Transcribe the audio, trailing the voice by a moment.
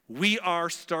We are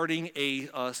starting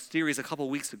a series. A couple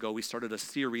weeks ago, we started a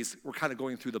series. We're kind of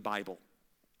going through the Bible.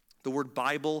 The word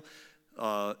Bible,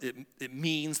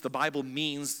 the Bible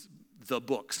means the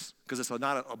books, because it's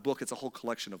not a book, it's a whole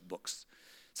collection of books.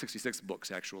 66 books,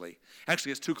 actually.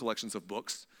 Actually, it's two collections of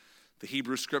books. The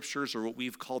Hebrew Scriptures are what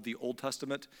we've called the Old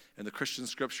Testament, and the Christian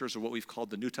Scriptures are what we've called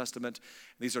the New Testament.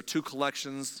 These are two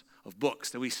collections of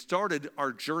books. And we started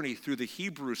our journey through the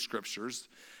Hebrew Scriptures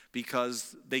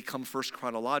because they come first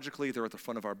chronologically. They're at the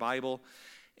front of our Bible.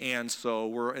 And so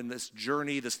we're in this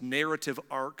journey, this narrative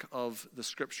arc of the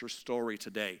Scripture story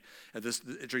today,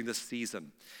 during this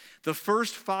season. The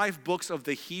first 5 books of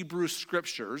the Hebrew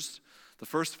Scriptures, the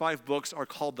first 5 books are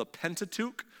called the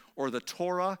Pentateuch, or the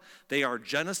Torah. They are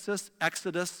Genesis,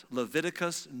 Exodus,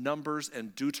 Leviticus, Numbers,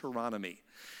 and Deuteronomy.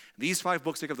 These 5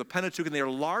 books make up the Pentateuch, and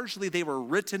they were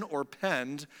written or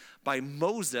penned by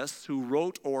Moses, who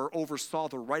wrote or oversaw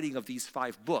the writing of these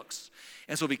 5 books.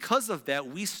 And so because of that,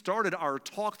 we started our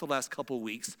talk the last couple of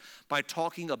weeks by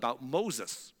talking about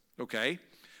Moses, okay?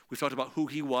 We talked about who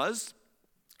he was,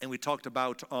 and we talked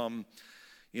about,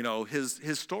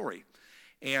 his story.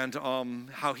 And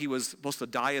how he was supposed to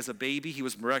die as a baby. He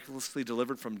was miraculously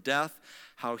delivered from death.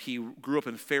 How he grew up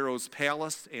in Pharaoh's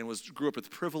palace and grew up with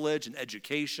privilege and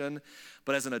education.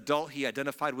 But as an adult, he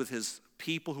identified with his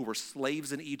people who were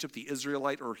slaves in Egypt, the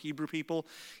Israelite or Hebrew people.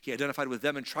 He identified with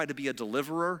them and tried to be a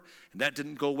deliverer, and that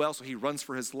didn't go well, so he runs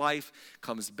for his life,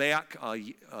 comes back.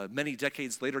 Many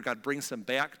decades later, God brings him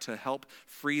back to help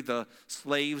free the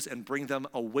slaves and bring them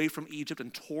away from Egypt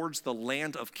and towards the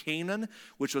land of Canaan,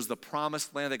 which was the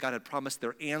promised land that God had promised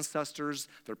their ancestors,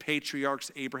 their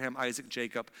patriarchs, Abraham, Isaac,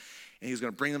 Jacob. And he was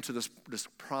going to bring them to this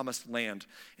promised land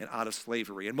and out of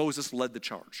slavery. And Moses led the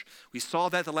charge. We saw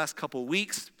that the last couple of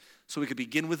weeks, so we could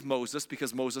begin with Moses,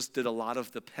 because Moses did a lot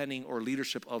of the penning or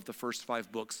leadership of the first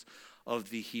 5 books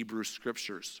of the Hebrew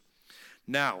Scriptures.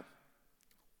 Now,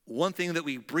 one thing that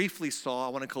we briefly saw, I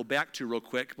want to go back to real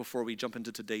quick before we jump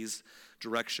into today's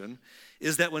direction,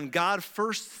 is that when God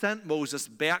first sent Moses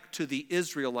back to the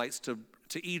Israelites, to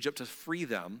Egypt, to free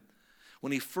them,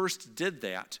 when he first did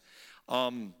that,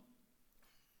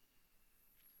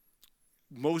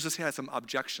 Moses had some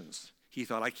objections. He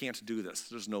thought, I can't do this.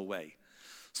 There's no way.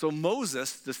 So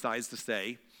Moses decides to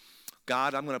say,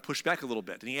 God, I'm going to push back a little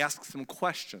bit. And he asks some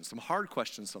questions, some hard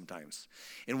questions sometimes.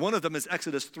 And one of them is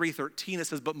Exodus 3:13. It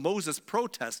says, but Moses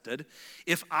protested,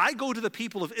 if I go to the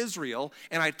people of Israel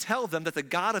and I tell them that the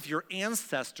God of your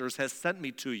ancestors has sent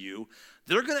me to you,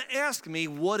 they're going to ask me,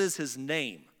 what is his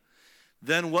name?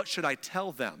 Then what should I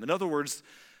tell them? In other words,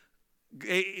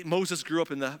 Moses grew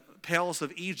up in the palace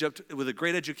of Egypt with a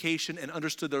great education and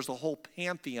understood there's a whole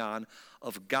pantheon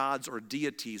of gods or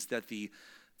deities that the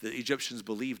Egyptians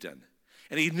believed in.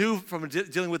 And he knew from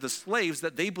dealing with the slaves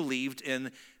that they believed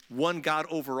in one God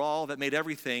overall that made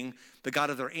everything, the God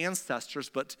of their ancestors.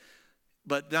 But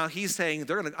now he's saying, I'm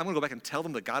going to go back and tell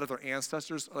them the God of their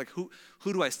ancestors. Like, who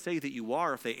do I say that you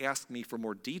are if they ask me for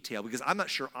more detail? Because I'm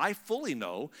not sure I fully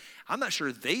know. I'm not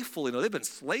sure they fully know. They've been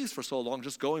slaves for so long,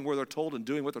 just going where they're told and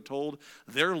doing what they're told.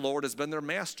 Their Lord has been their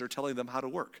master, telling them how to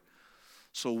work.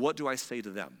 So what do I say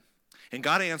to them? And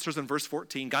God answers in verse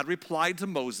 14. God replied to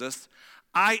Moses,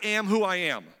 I am who I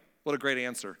am. What a great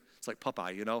answer. It's like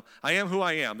Popeye, you know. I am who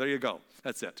I am. There you go.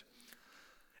 That's it.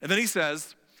 And then he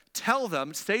says, tell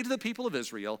them, say to the people of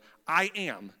Israel, I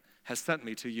am has sent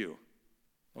me to you.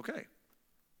 Okay.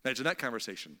 Imagine that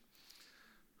conversation.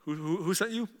 Who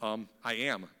sent you? I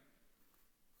am.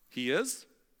 He is?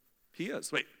 He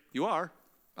is. Wait, you are?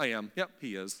 I am. Yep,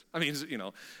 he is. I mean,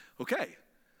 okay.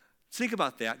 Think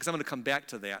about that, because I'm going to come back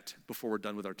to that before we're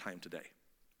done with our time today.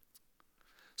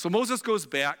 So Moses goes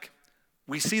back.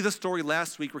 We see the story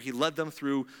last week where he led them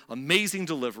through amazing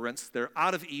deliverance. They're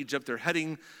out of Egypt. They're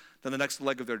heading to the next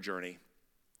leg of their journey.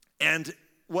 And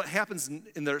what happens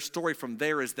in their story from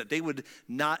there is that they would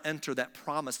not enter that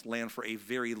promised land for a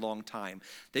very long time.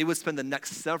 They would spend the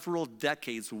next several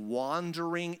decades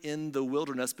wandering in the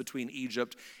wilderness between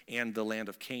Egypt and the land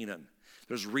of Canaan.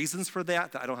 There's reasons for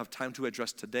that I don't have time to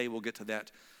address today. We'll get to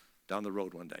that down the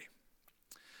road one day.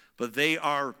 But they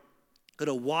are going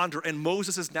to wander, and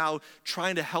Moses is now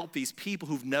trying to help these people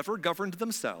who've never governed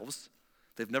themselves.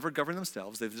 They've never governed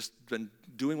themselves. They've just been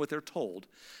doing what they're told,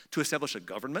 to establish a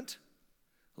government,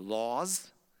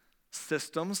 laws,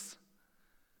 systems,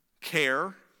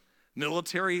 care,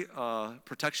 military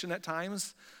protection at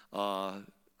times.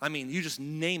 You just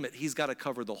name it. He's got to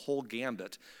cover the whole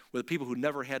gambit with people who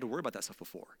never had to worry about that stuff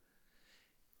before.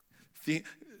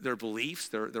 Their beliefs,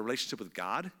 their relationship with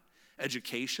God,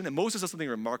 education. And Moses does something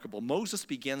remarkable. Moses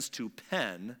begins to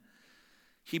pen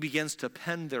he begins to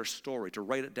pen their story, to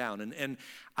write it down. And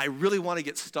I really want to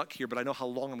get stuck here, but I know how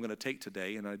long I'm going to take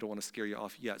today, and I don't want to scare you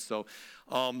off yet. So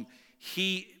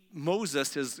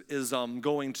Moses is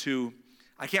going to,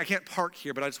 I can't park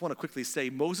here, but I just want to quickly say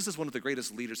Moses is one of the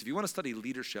greatest leaders. If you want to study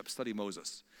leadership, study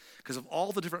Moses. Because of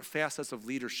all the different facets of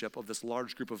leadership of this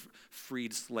large group of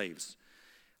freed slaves.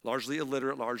 Largely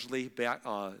illiterate, largely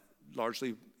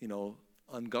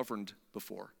ungoverned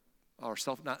before, or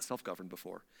not self-governed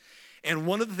before. And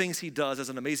one of the things he does as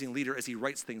an amazing leader is he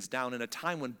writes things down in a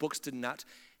time when books did not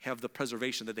have the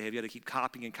preservation that they have. You had to keep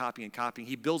copying and copying and copying.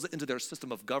 He builds it into their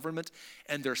system of government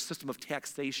and their system of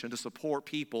taxation to support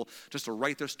people just to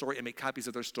write their story and make copies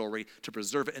of their story to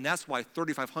preserve it. And that's why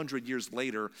 3,500 years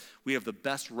later, we have the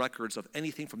best records of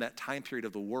anything from that time period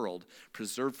of the world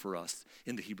preserved for us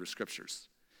in the Hebrew Scriptures.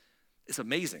 It's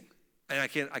amazing. And I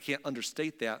can't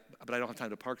understate that, but I don't have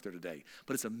time to park there today.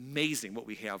 But it's amazing what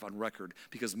we have on record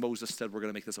because Moses said we're going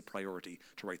to make this a priority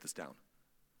to write this down.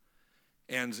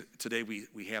 And today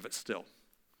we have it still.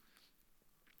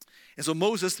 And so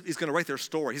Moses is going to write their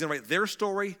story. He's going to write their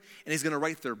story, and he's going to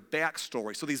write their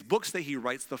backstory. So these books that he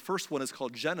writes, the first one is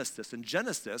called Genesis. And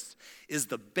Genesis is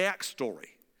the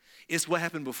backstory. It's what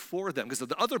happened before them because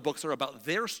the other books are about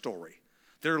their story.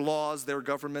 Their laws, their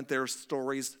government, their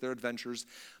stories, their adventures.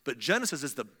 But Genesis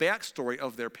is the backstory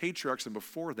of their patriarchs and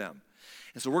before them.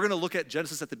 And so we're going to look at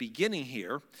Genesis at the beginning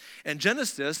here. And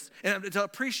Genesis, and to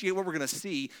appreciate what we're going to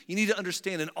see, you need to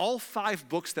understand in all 5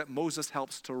 books that Moses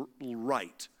helps to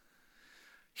write,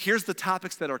 here's the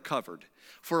topics that are covered.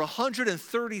 For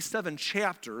 137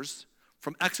 chapters,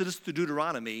 from Exodus to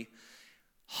Deuteronomy,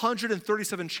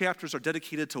 137 chapters are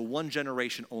dedicated to one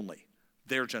generation only,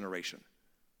 their generation.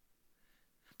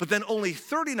 But then only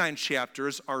 39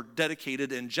 chapters are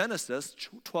dedicated in Genesis,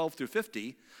 12 through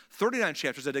 50. 39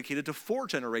 chapters are dedicated to 4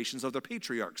 generations of their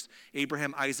patriarchs,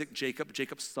 Abraham, Isaac, Jacob,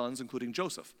 Jacob's sons, including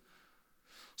Joseph.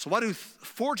 So why do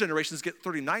 4 generations get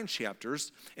 39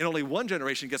 chapters and only 1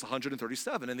 generation gets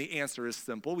 137? And the answer is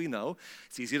simple. We know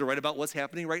it's easier to write about what's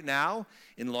happening right now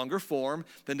in longer form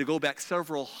than to go back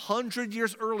several hundred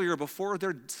years earlier before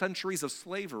their centuries of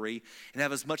slavery and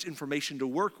have as much information to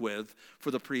work with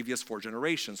for the previous 4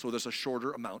 generations. So there's a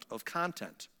shorter amount of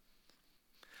content.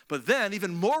 But then,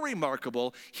 even more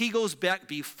remarkable, he goes back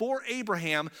before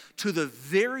Abraham to the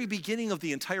very beginning of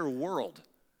the entire world.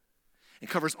 And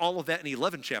covers all of that in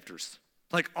 11 chapters.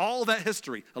 Like all that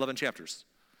history, 11 chapters.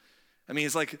 I mean,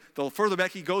 it's like the further back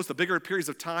he goes, the bigger periods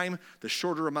of time, the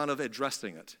shorter amount of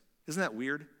addressing it. Isn't that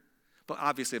weird? But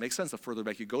obviously it makes sense. The further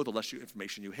back you go, the less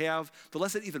information you have, the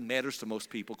less it even matters to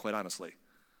most people, quite honestly.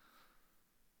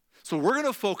 So we're going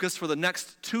to focus for the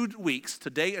next 2 weeks,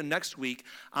 today and next week,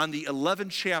 on the 11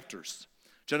 chapters,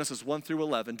 Genesis 1 through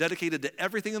 11, dedicated to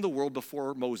everything in the world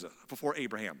before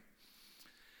Abraham.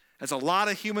 That's a lot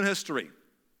of human history.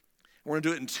 We're going to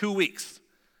do it in 2 weeks.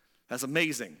 That's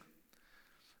amazing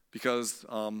because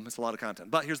it's a lot of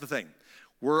content. But here's the thing.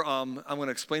 I'm going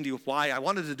to explain to you why I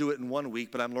wanted to do it in 1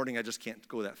 week, but I'm learning I just can't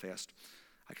go that fast.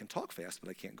 I can talk fast, but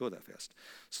I can't go that fast.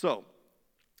 So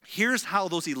here's how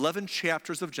those 11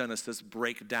 chapters of Genesis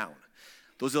break down.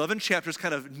 Those 11 chapters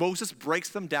Moses breaks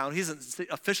them down. He doesn't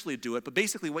officially do it, but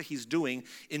basically what he's doing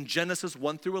in Genesis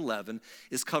 1 through 11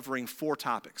 is covering 4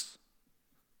 topics.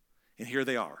 And here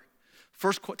they are.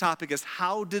 First topic is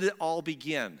how did it all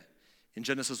begin in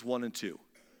Genesis 1 and 2?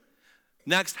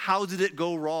 Next, how did it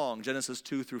go wrong? Genesis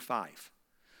 2 through 5.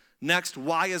 Next,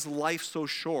 why is life so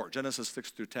short? Genesis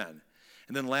 6 through 10.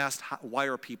 And then last, why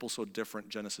are people so different?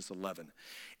 Genesis 11.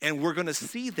 And we're going to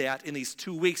see that in these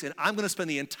 2 weeks. And I'm going to spend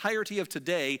the entirety of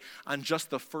today on just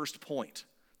the first point.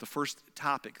 The first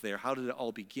topic there, how did it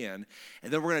all begin?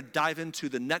 And then we're going to dive into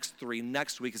the next 3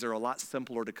 next week because they're a lot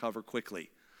simpler to cover quickly.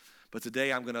 But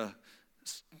today I'm going to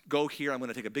go here. I'm going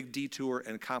to take a big detour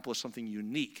and accomplish something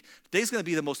unique. Today's going to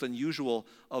be the most unusual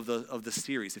of the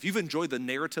series. If you've enjoyed the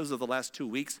narratives of the last 2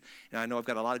 weeks, and I know I've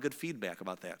got a lot of good feedback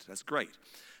about that, that's great.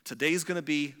 Today's going to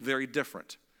be very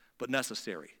different, but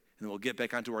necessary. And then we'll get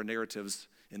back onto our narratives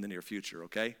in the near future,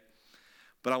 okay?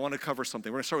 But I want to cover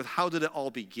something. We're going to start with how did it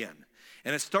all begin?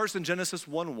 And it starts in Genesis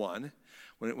 1:1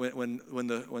 when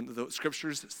the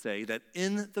scriptures say that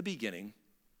in the beginning,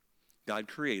 God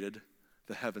created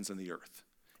the heavens and the earth.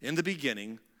 In the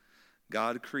beginning,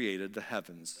 God created the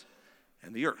heavens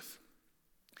and the earth.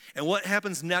 And what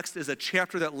happens next is a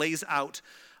chapter that lays out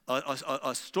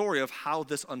a story of how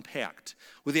this unpacked,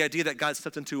 with the idea that God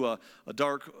stepped into a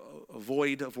dark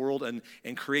void of world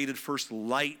and created first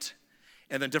light,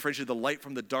 and then differentiated the light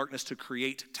from the darkness to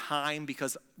create time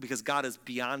because God is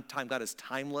beyond time. God is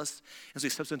timeless. And so he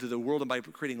steps into the world, and by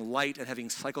creating light and having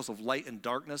cycles of light and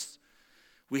darkness,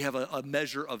 We have a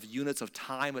measure of units of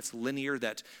time. It's linear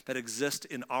that exists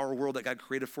in our world that God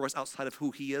created for us outside of who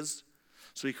he is.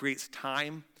 So he creates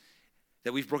time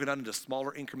that we've broken down into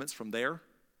smaller increments from there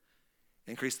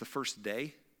and creates the first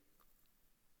day.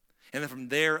 And then from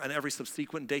there, on every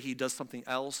subsequent day, he does something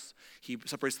else. He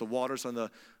separates the waters on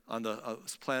the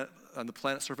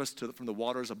planet surface from the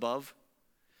waters above.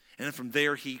 And then from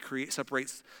there, he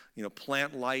separates,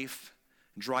 plant life,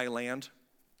 and dry land.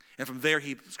 And from there,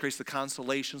 he creates the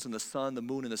constellations and the sun, the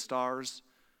moon, and the stars.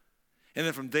 And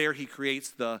then from there, he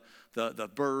creates the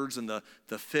birds and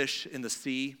the fish in the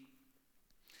sea.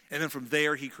 And then from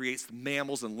there, he creates the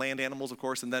mammals and land animals, of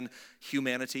course, and then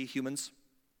humans.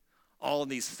 All in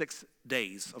these 6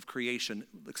 days of creation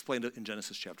explained in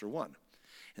Genesis chapter 1.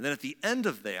 And then at the end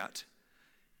of that,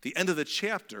 the end of the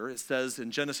chapter, it says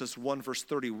in Genesis 1 verse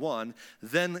 31,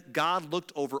 then God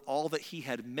looked over all that he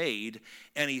had made,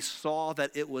 and he saw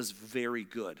that it was very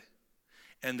good.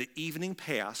 And the evening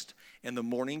passed, and the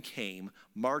morning came,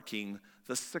 marking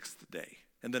the 6th day.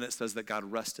 And then it says that God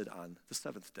rested on the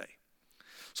 7th day.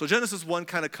 So Genesis 1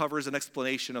 kind of covers an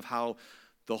explanation of how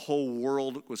the whole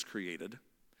world was created.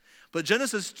 But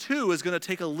Genesis 2 is going to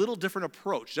take a little different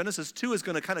approach. Genesis 2 is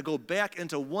going to kind of go back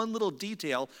into one little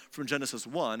detail from Genesis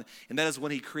 1, and that is when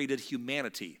he created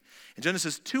humanity. And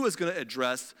Genesis 2 is going to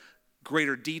address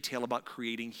greater detail about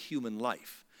creating human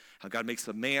life. How God makes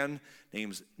a man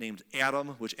named Adam,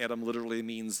 which Adam literally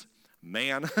means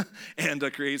man, and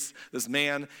creates this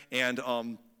man and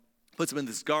puts him in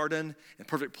this garden in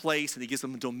perfect place, and he gives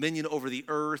him dominion over the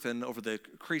earth and over the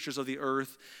creatures of the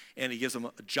earth, and he gives him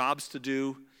jobs to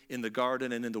do in the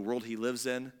garden and in the world he lives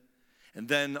in. And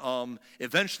then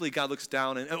eventually God looks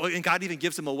down, and God even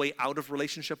gives him a way out of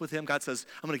relationship with him. God says,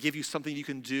 I'm going to give you something you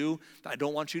can do that I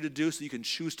don't want you to do, so you can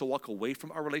choose to walk away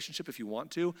from our relationship if you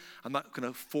want to. I'm not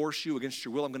going to force you against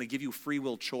your will. I'm going to give you free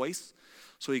will choice.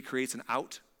 So he creates an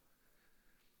out.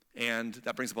 And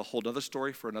that brings up a whole other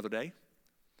story for another day.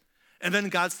 And then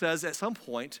God says at some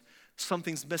point,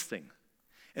 something's missing.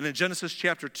 And in Genesis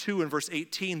chapter 2 and verse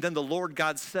 18, then the Lord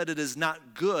God said, it is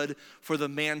not good for the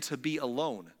man to be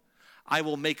alone. I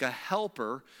will make a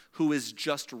helper who is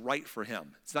just right for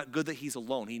him. It's not good that he's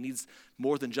alone. He needs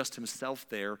more than just himself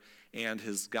there and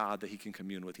his God that he can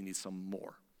commune with. He needs some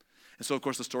more. And so, of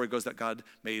course, the story goes that God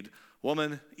made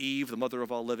woman, Eve, the mother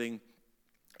of all living,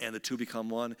 and the two become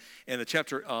one. And the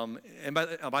chapter,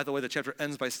 by the way, the chapter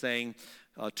ends by saying,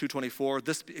 2:24,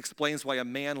 this explains why a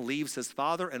man leaves his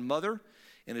father and mother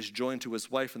and is joined to his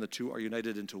wife, and the two are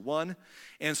united into one.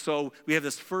 And so we have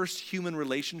this first human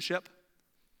relationship,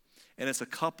 and it's a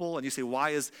couple, and you say,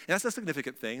 why is, and that's a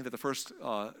significant thing, that the first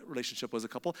relationship was a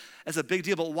couple. That's a big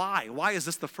deal, but why? Why is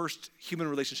this the first human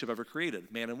relationship ever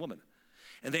created, man and woman?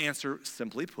 And the answer,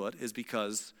 simply put, is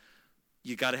because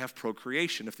you got to have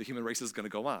procreation if the human race is going to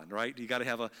go on, right? You got to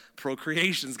have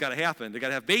procreation's got to happen. You got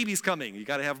to have babies coming. You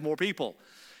got to have more people,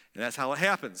 and that's how it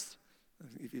happens.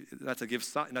 Not to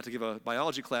give a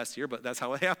biology class here, but that's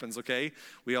how it happens, okay?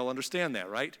 We all understand that,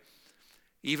 right?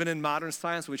 Even in modern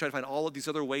science, when we try to find all of these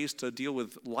other ways to deal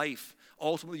with life,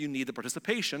 ultimately you need the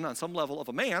participation on some level of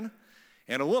a man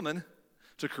and a woman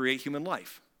to create human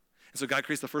life. And so God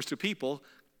creates the first two people,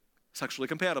 sexually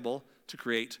compatible, to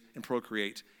create and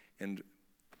procreate, and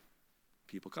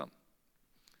people come.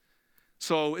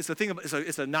 So it's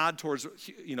a nod towards,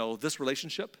 this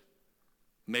relationship,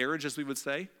 marriage, as we would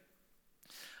say.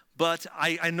 But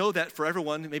I know that for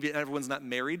everyone, maybe everyone's not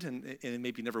married and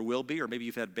maybe never will be, or maybe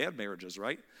you've had bad marriages,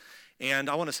 right? And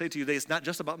I want to say to you today, it's not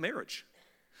just about marriage,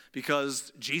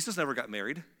 because Jesus never got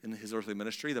married in his earthly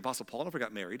ministry. The Apostle Paul never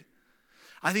got married.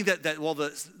 I think that while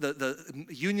the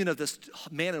union of this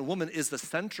man and woman is the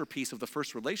centerpiece of the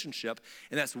first relationship,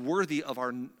 and that's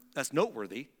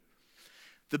noteworthy,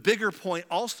 the bigger point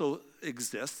also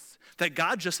exists that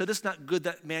God just said it's not good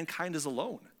that mankind is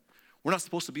alone. We're not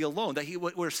supposed to be alone.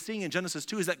 What we're seeing in Genesis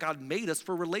 2 is that God made us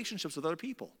for relationships with other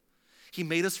people. He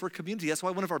made us for community. That's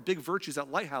why one of our big virtues at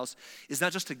Lighthouse is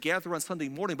not just to gather on Sunday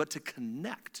morning, but to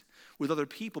connect with other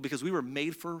people, because we were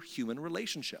made for human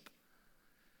relationship,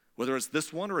 whether it's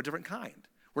this one or a different kind.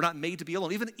 We're not made to be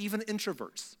alone. Even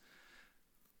introverts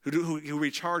who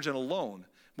recharge and alone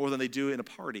more than they do in a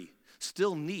party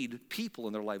still need people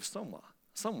in their lives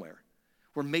somewhere.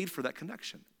 We're made for that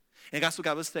connection. And that's what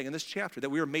God was saying in this chapter,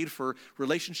 that we are made for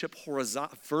relationship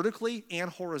vertically and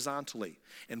horizontally,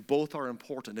 and both are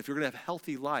important. If you're going to have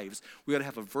healthy lives, we got to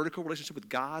have a vertical relationship with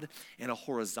God and a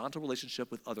horizontal relationship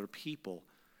with other people.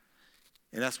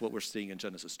 And that's what we're seeing in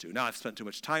Genesis 2. Now, I've spent too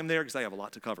much time there because I have a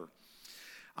lot to cover.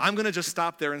 I'm going to just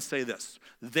stop there and say this.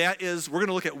 We're going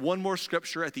to look at one more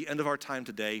scripture at the end of our time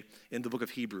today in the book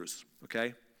of Hebrews,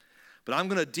 okay? But But I'm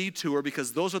going to detour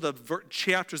because those are the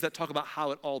chapters that talk about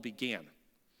how it all began. And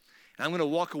I'm going to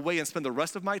walk away and spend the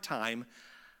rest of my time.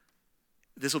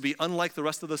 This will be unlike the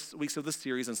rest of the weeks of the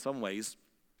series in some ways.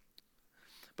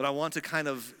 But I want to kind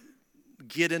of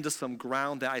get into some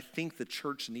ground that I think the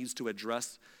church needs to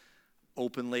address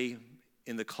openly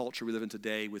in the culture we live in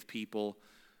today with people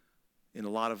in a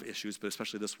lot of issues, but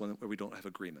especially this one where we don't have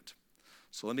agreement.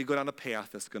 So let me go down a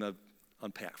path that's going to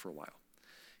unpack for a while.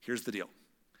 Here's the deal.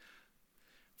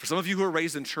 For some of you who are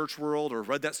raised in church world or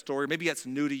read that story, maybe that's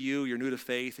new to you, you're new to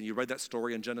faith, and you read that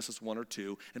story in Genesis 1 or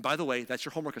 2. And by the way, that's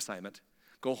your homework assignment.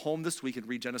 Go home this week and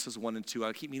read Genesis 1 and 2.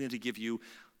 I keep meaning to give you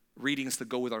readings to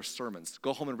go with our sermons.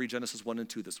 Go home and read Genesis 1 and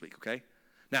 2 this week, okay?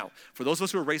 Now, for those of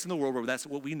us who are raised in the world where that's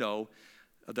what we know,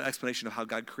 the explanation of how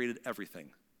God created everything,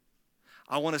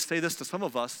 I want to say this to some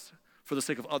of us for the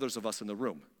sake of others of us in the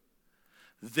room.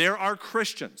 There are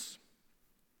Christians,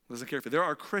 listen carefully, there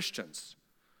are Christians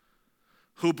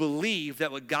who believe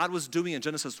that what God was doing in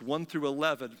Genesis 1 through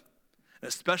 11,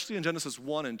 especially in Genesis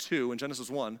 1 and 2, in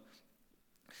Genesis 1,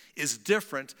 is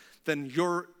different than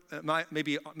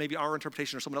maybe our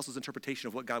interpretation or someone else's interpretation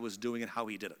of what God was doing and how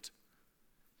he did it.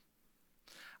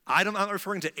 I'm not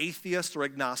referring to atheists or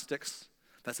agnostics.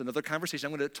 That's another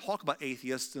conversation. I'm going to talk about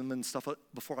atheism and stuff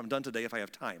before I'm done today if I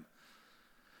have time.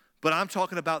 But I'm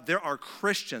talking about there are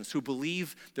Christians who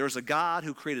believe there's a God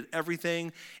who created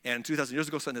everything and 2,000 years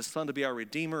ago sent his son to be our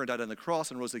Redeemer and died on the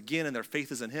cross and rose again, and their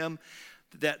faith is in him.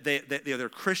 That they're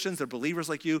Christians, they're believers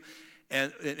like you.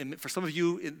 And for some of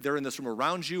you, they're in this room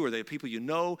around you, or they're people you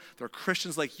know. They're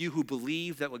Christians like you who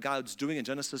believe that what God's doing in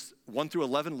Genesis 1 through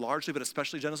 11 largely, but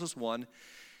especially Genesis 1,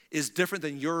 is different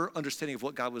than your understanding of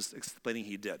what God was explaining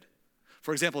he did.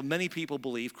 For example, many people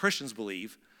believe, Christians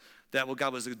believe, that what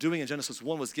God was doing in Genesis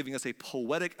 1 was giving us a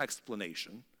poetic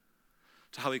explanation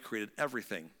to how he created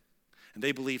everything. And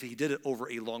they believe he did it over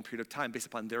a long period of time based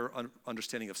upon their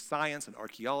understanding of science and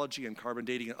archaeology and carbon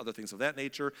dating and other things of that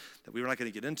nature that we were not going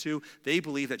to get into. They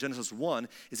believe that Genesis 1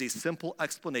 is a simple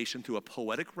explanation through a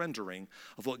poetic rendering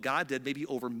of what God did maybe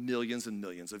over millions and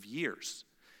millions of years.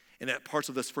 And that parts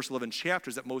of this first 11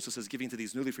 chapters that Moses is giving to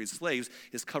these newly freed slaves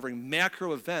is covering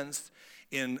macro events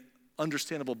in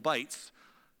understandable bites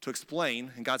to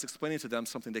explain, and God's explaining to them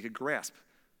something they could grasp,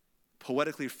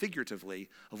 poetically or figuratively,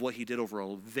 of what he did over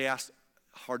a vast,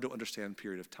 hard to understand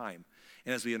period of time.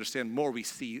 And as we understand more, we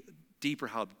see deeper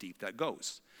how deep that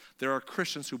goes. There are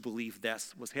Christians who believe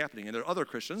that's what's happening. And there are other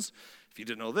Christians, if you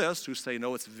didn't know this, who say,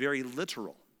 no, it's very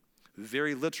literal.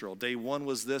 Very literal. Day 1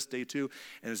 was this, day 2,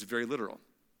 and it's very literal.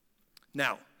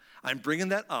 Now, I'm bringing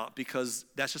that up because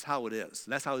that's just how it is.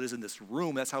 That's how it is in this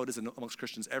room. That's how it is amongst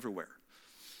Christians everywhere.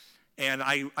 And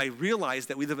I realize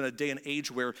that we live in a day and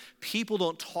age where people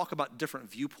don't talk about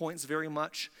different viewpoints very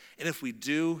much. And if we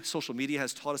do, social media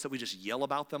has taught us that we just yell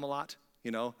about them a lot.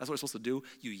 You know, that's what we're supposed to do.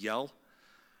 You yell.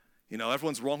 You know,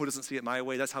 everyone's wrong who doesn't see it my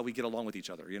way. That's how we get along with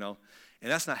each other, you know. And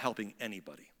that's not helping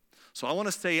anybody. So I want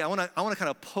to say, I want to kind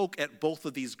of poke at both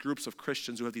of these groups of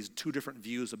Christians who have these two different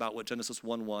views about what Genesis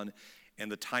 1:1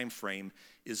 and the time frame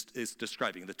is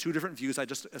describing. The two different views I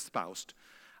just espoused.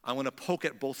 I want to poke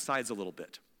at both sides a little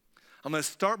bit. I'm going to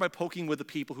start by poking with the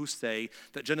people who say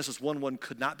that Genesis 1:1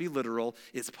 could not be literal.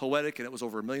 It's poetic, and it was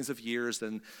over millions of years,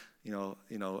 and you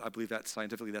know, I believe that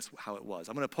scientifically that's how it was.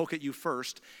 I'm going to poke at you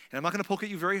first, and I'm not going to poke at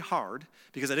you very hard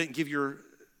because I didn't give your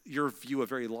view a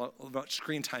very much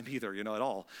screen time either, you know, at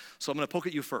all. So I'm going to poke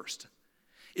at you first.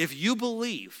 If you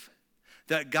believe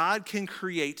that God can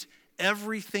create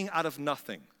everything out of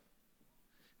nothing,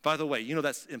 by the way, you know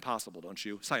that's impossible, don't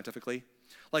you, scientifically?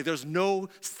 Like there's no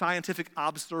scientific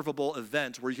observable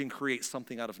event where you can create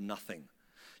something out of nothing.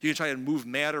 You can try and move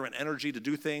matter and energy to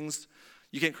do things.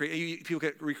 You can't create, people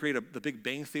can recreate the Big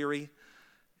Bang Theory.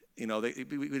 You know,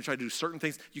 we try to do certain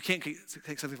things. You can't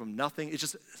take something from nothing.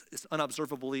 It's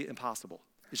unobservably impossible.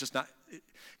 It's just not,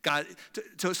 God.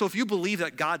 So if you believe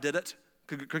that God did it,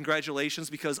 congratulations,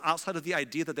 because outside of the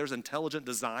idea that there's intelligent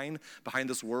design behind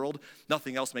this world,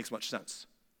 nothing else makes much sense.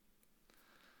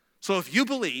 So if you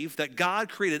believe that God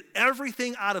created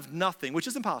everything out of nothing, which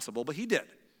is impossible, but he did,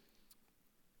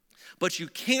 but you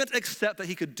can't accept that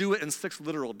he could do it in 6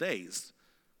 literal days,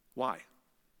 why?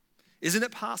 Isn't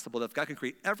it possible that if God can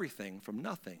create everything from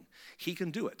nothing, he can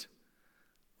do it?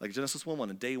 Like Genesis 1:1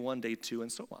 and day 1, day 2,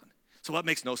 and so on. So that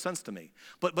makes no sense to me.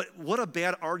 But what a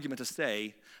bad argument to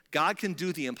say, God can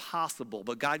do the impossible,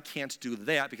 but God can't do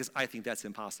that because I think that's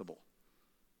impossible.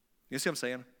 You see what I'm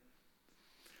saying?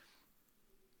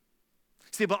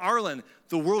 See, but Arlen,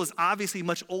 the world is obviously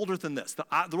much older than this. The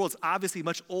world is obviously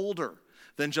much older.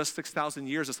 than just 6,000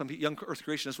 years as some young earth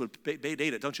creationists would date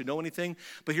it. Don't you know anything?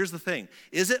 But here's the thing.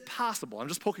 Is it possible? I'm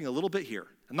just poking a little bit here.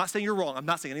 I'm not saying you're wrong. I'm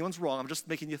not saying anyone's wrong. I'm just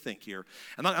making you think here.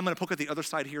 I'm going to poke at the other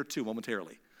side here too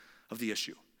momentarily of the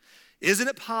issue. Isn't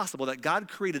it possible that God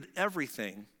created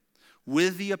everything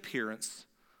with the appearance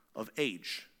of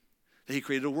age? That he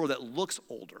created a world that looks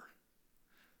older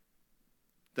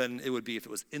than it would be if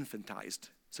it was infantized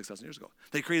 6,000 years ago.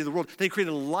 They created the world. They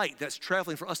created a light that's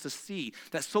traveling for us to see,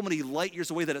 that's so many light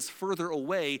years away that it's further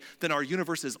away than our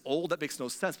universe is old. That makes no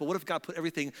sense. But what if God put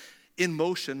everything in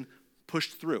motion,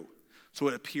 pushed through, so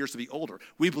it appears to be older?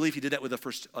 We believe he did that with the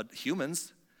first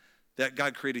humans, that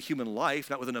God created human life,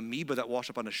 not with an amoeba that washed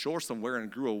up on the shore somewhere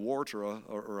and grew a wart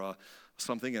or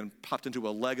something and popped into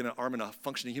a leg and an arm and a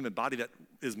functioning human body that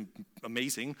is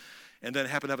amazing, and then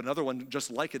happened to have another one just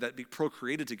like it that be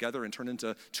procreated together and turned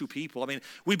into two people. I mean,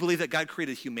 we believe that God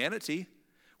created humanity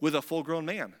with a full-grown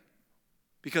man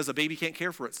because a baby can't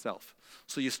care for itself.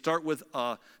 So you start with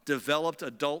a developed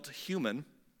adult human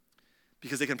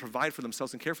because they can provide for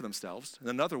themselves and care for themselves, and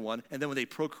another one, and then when they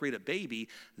procreate a baby,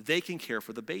 they can care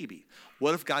for the baby.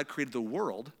 What if God created the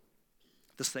world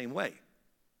the same way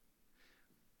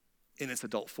in its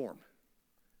adult form,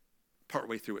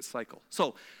 partway through its cycle?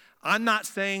 So I'm not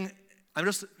saying, I'm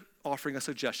just offering a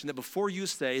suggestion that before you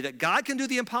say that God can do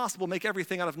the impossible, make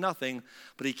everything out of nothing,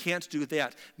 but he can't do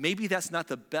that, maybe that's not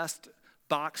the best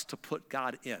box to put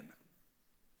God in.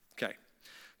 Okay.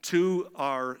 To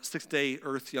our 6-day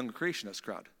Earth Young Creationist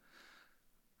crowd,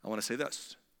 I want to say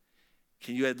this.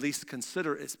 Can you at least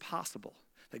consider it's possible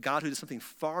that God, who did something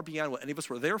far beyond what any of us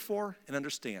were there for and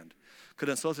understand, could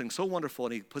have done something so wonderful,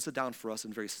 and he puts it down for us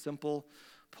in very simple,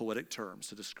 poetic terms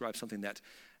to describe something that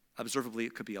observably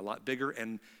it could be a lot bigger,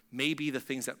 and maybe the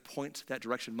things that point that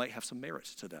direction might have some merit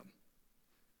to them.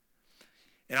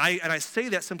 And I say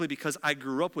that simply because I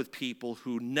grew up with people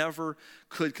who never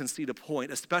could concede a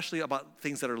point, especially about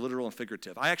things that are literal and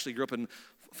figurative. I actually grew up in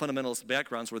fundamentalist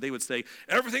backgrounds where they would say,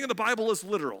 everything in the Bible is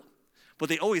literal. But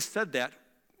they always said that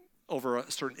over a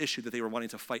certain issue that they were wanting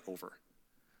to fight over.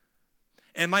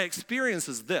 And my experience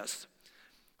is this,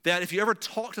 that if you ever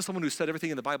talk to someone who said everything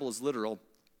in the Bible is literal,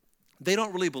 they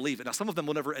don't really believe it. Now, some of them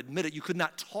will never admit it. You could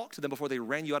not talk to them before they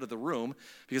ran you out of the room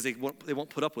because they won't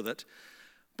put up with it.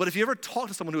 But if you ever talk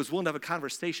to someone who is willing to have a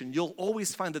conversation, you'll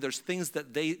always find that there's things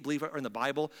that they believe are in the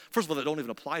Bible, first of all, that don't even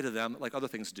apply to them like other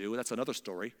things do. That's another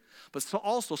story. But so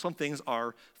also some things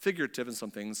are figurative and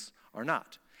some things are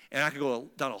not. And I could go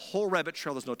down a whole rabbit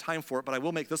trail. There's no time for it, but I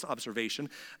will make this observation.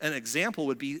 An example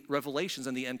would be Revelations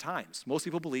and the end times. Most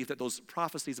people believe that those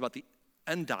prophecies about the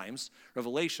end times,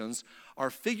 Revelations, are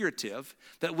figurative,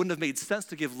 that wouldn't have made sense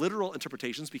to give literal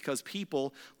interpretations because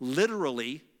people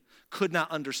literally could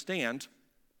not understand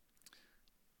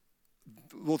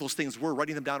what those things were,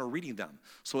 writing them down or reading them.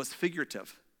 So it's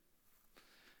figurative.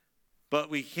 But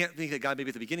we can't think that God maybe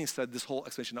at the beginning said this whole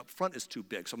explanation up front is too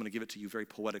big, so I'm going to give it to you very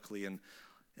poetically and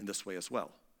in this way as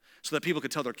well. So that people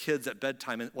could tell their kids at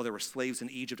bedtime while they were slaves in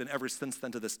Egypt and ever since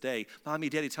then to this day, Mommy,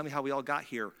 Daddy, tell me how we all got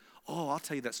here. Oh, I'll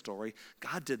tell you that story.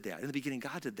 God did that. In the beginning,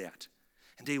 God did that.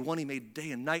 And day 1, he made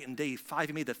day and night. And day 5,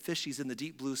 he made the fishies in the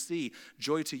deep blue sea.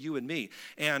 Joy to you and me.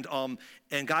 And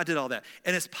God did all that.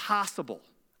 And it's possible.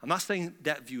 I'm not saying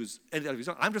that view's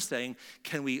wrong. I'm just saying,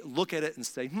 can we look at it and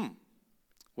say,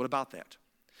 what about that?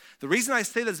 The reason I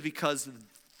say that is because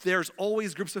there's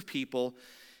always groups of people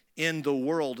in the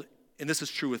world, and this is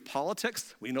true with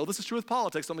politics. We know this is true with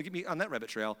politics. Don't get me on that rabbit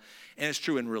trail. And it's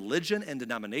true in religion and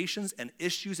denominations and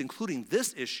issues, including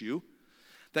this issue,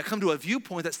 that come to a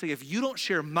viewpoint that say, if you don't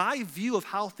share my view of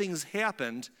how things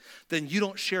happened, then you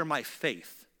don't share my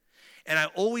faith. And I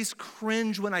always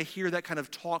cringe when I hear that kind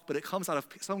of talk, but it comes out of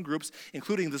some groups,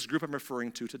 including this group I'm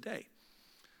referring to today.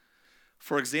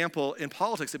 For example, in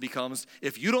politics, it becomes,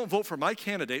 if you don't vote for my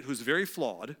candidate, who's very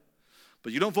flawed,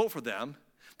 but you don't vote for them,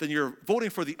 then you're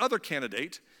voting for the other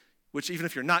candidate, which even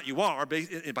if you're not, you are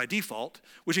by default,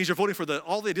 which means you're voting for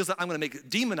all the ideas that I'm going to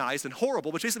make demonized and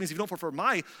horrible, which basically means if you don't vote for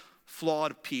my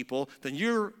flawed people, then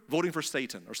you're voting for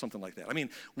Satan or something like that. I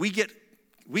mean, we get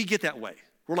that way.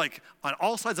 We're like, on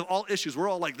all sides of all issues, we're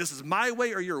all like, this is my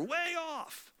way or you're way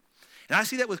off. And I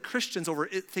see that with Christians over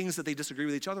things that they disagree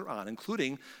with each other on,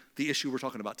 including the issue we're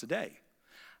talking about today.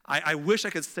 I wish I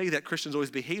could say that Christians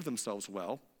always behave themselves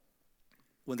well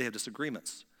when they have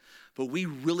disagreements. But we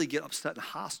really get upset and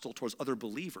hostile towards other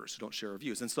believers who don't share our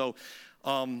views. And so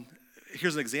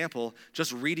here's an example.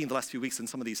 Just reading the last few weeks in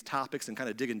some of these topics and kind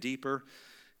of digging deeper,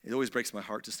 it always breaks my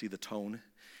heart to see the tone.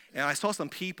 And I saw some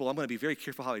people, I'm going to be very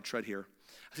careful how I tread here.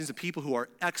 I've seen some people who are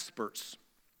experts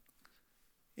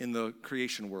in the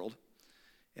creation world.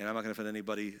 And I'm not going to offend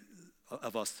anybody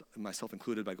of us, myself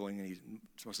included, by going any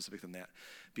more specific than that.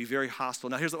 Be very hostile.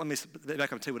 Now let me back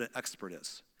up and tell you what an expert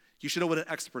is. You should know what an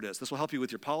expert is. This will help you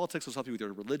with your politics. This will help you with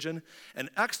your religion. An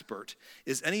expert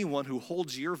is anyone who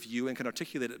holds your view and can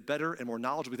articulate it better and more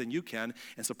knowledgeably than you can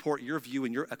and support your view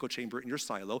in your echo chamber, in your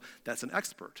silo. That's an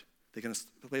expert. They can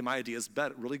explain my ideas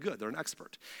better, really good. They're an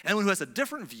expert. Anyone who has a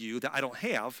different view that I don't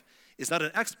have is not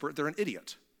an expert. They're an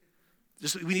idiot.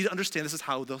 We need to understand this is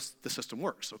how the system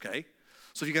works, okay?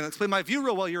 So if you can explain my view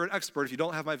real well, you're an expert. If you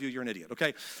don't have my view, you're an idiot,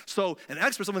 okay? So an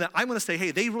expert is someone that I'm going to say,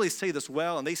 hey, they really say this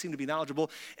well, and they seem to be knowledgeable.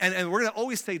 And we're going to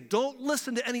always say, don't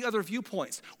listen to any other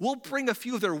viewpoints. We'll bring a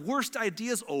few of their worst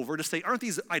ideas over to say, aren't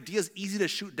these ideas easy to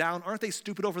shoot down? Aren't they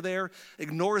stupid over there?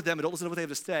 Ignore them and don't listen to what they have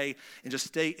to say and just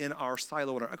stay in our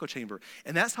silo, in our echo chamber.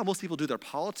 And that's how most people do their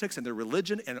politics and their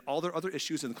religion and all their other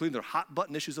issues, including their hot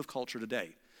button issues of culture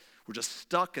today. We're just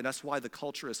stuck, and that's why the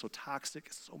culture is so toxic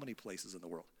in so many places in the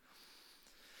world.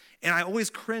 And I always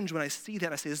cringe when I see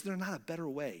that. I say, is there not a better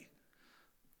way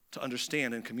to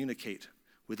understand and communicate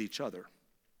with each other?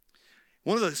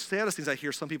 One of the saddest things I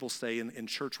hear some people say in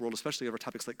church world, especially over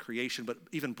topics like creation, but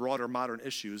even broader modern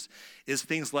issues, is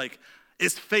things like,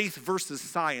 it's faith versus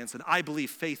science, and I believe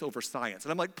faith over science.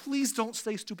 And I'm like, please don't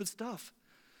say stupid stuff.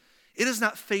 It is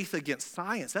not faith against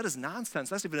science. That is nonsense.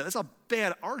 That's a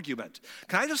bad argument.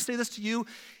 Can I just say this to you?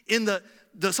 In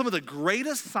some of the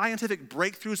greatest scientific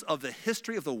breakthroughs of the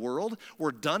history of the world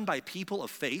were done by people of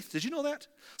faith. Did you know that?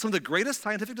 Some of the greatest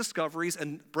scientific discoveries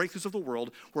and breakthroughs of the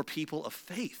world were people of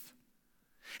faith.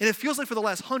 And it feels like for the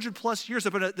last 100+ years,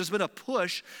 there's been a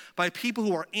push by people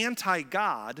who are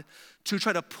anti-God to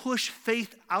try to push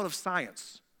faith out of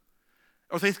science.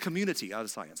 Or faith community out of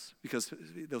science, because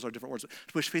those are different words.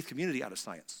 To push faith community out of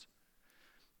science.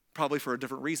 Probably for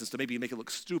different reasons, to maybe make it look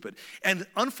stupid. And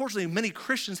unfortunately, many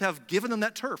Christians have given them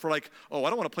that turf. We're like, oh, I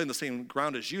don't want to play in the same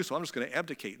ground as you, so I'm just going to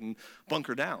abdicate and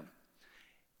bunker down.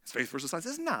 It's faith versus science.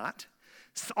 It's not.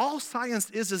 All science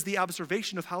is the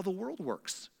observation of how the world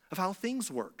works, of how things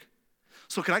work.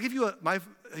 So can I give you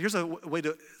here's a way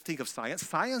to think of science.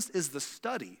 Science is the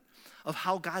study of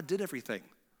how God did everything.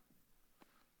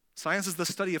 Science is the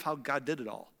study of how God did it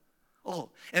all. Oh,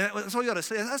 and that's all you got to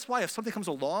say. That's why if something comes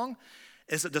along,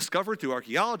 is it discovered through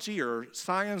archaeology or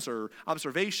science or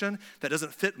observation that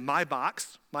doesn't fit my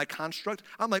box, my construct,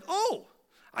 I'm like, oh,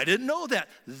 I didn't know that.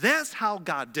 That's how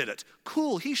God did it.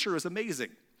 Cool, he sure is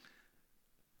amazing.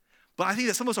 But I think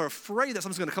that some of us are afraid that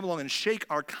someone's going to come along and shake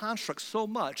our construct so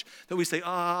much that we say,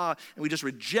 and we just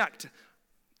reject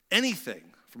anything.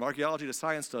 From archaeology to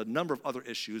science to a number of other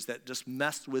issues that just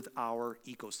mess with our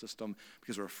ecosystem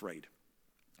because we're afraid.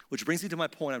 Which brings me to my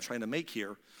point I'm trying to make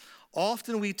here.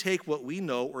 Often we take what we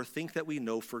know or think that we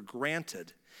know for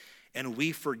granted, and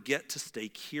we forget to stay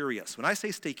curious. When I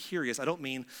say stay curious, I don't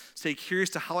mean stay curious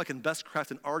to how I can best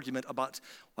craft an argument about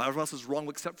why everyone else is wrong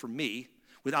except for me,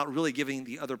 without really giving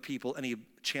the other people any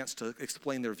chance to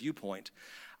explain their viewpoint.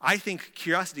 I think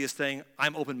curiosity is saying,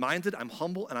 I'm open-minded, I'm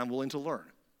humble, and I'm willing to learn.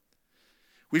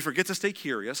 We forget to stay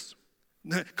curious.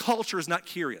 Culture is not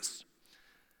curious.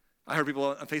 I heard people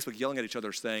on Facebook yelling at each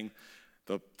other saying,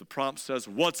 the prompt says,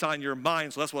 what's on your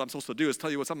mind? So that's what I'm supposed to do is tell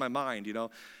you what's on my mind,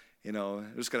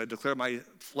 I'm just going to declare my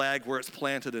flag where it's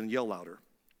planted and yell louder.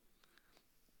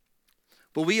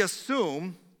 But we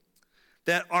assume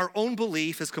that our own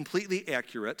belief is completely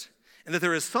accurate and that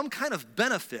there is some kind of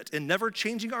benefit in never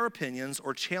changing our opinions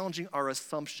or challenging our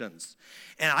assumptions.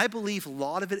 And I believe a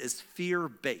lot of it is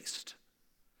fear-based.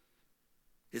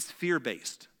 It's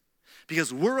fear-based.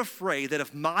 Because we're afraid that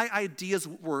if my ideas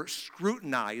were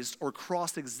scrutinized or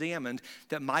cross-examined,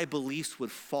 that my beliefs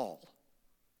would fall.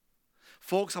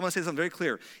 Folks, I'm going to say something very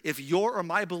clear. If your or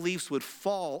my beliefs would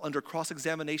fall under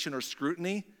cross-examination or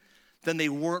scrutiny, then they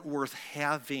weren't worth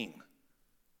having.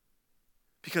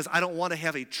 Because I don't want to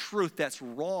have a truth that's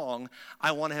wrong.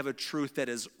 I want to have a truth that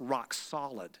is rock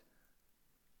solid.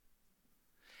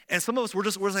 And some of us,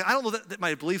 we're like, I don't know that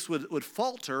my beliefs would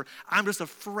falter. I'm just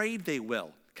afraid they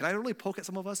will. Can I really poke at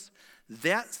some of us?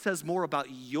 That says more about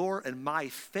your and my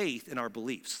faith in our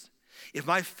beliefs. If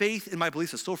my faith in my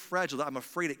beliefs is so fragile that I'm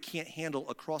afraid it can't handle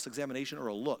a cross-examination or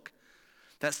a look,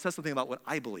 that says something about what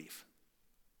I believe.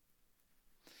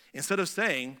 Instead of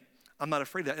saying, I'm not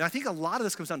afraid of that. And I think a lot of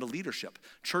this comes down to leadership.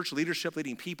 Church leadership,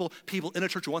 leading people in a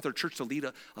church who want their church to lead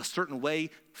a certain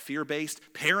way, fear-based.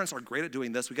 Parents are great at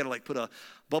doing this. We got to put a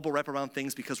bubble wrap around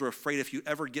things because we're afraid if you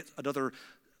ever get another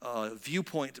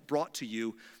viewpoint brought to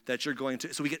you that you're going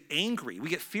to. So we get angry. We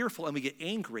get fearful and we get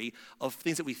angry of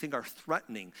things that we think are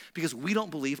threatening because we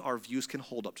don't believe our views can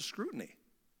hold up to scrutiny.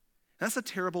 That's a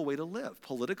terrible way to live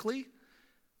politically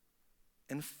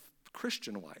and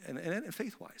Christian-wise and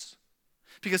faith-wise.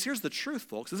 Because here's the truth,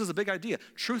 folks. This is a big idea.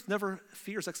 Truth never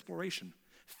fears exploration.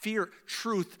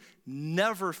 Truth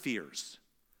never fears.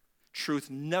 Truth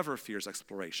never fears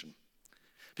exploration.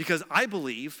 Because I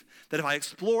believe that if I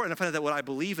explore and I find out that what I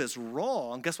believe is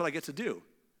wrong, guess what I get to do?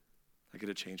 I get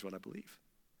to change what I believe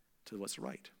to what's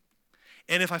right.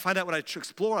 And if I find out what I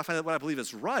explore, I find out what I believe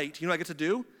is right, you know what I get to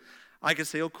do? I can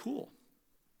say, oh, cool.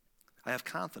 I have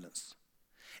confidence.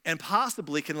 And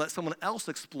possibly can let someone else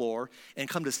explore and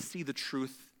come to see the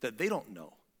truth that they don't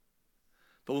know.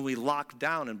 But when we lock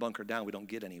down and bunker down, we don't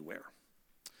get anywhere.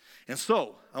 And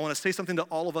so, I want to say something to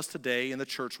all of us today in the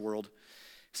church world,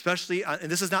 especially, and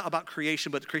this is not about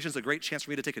creation, but creation is a great chance for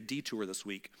me to take a detour this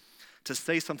week to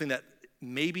say something that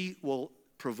maybe will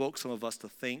provoke some of us to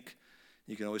think.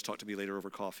 You can always talk to me later over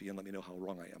coffee and let me know how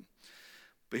wrong I am.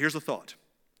 But here's the thought.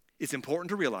 It's important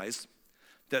to realize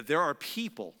that there are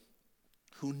people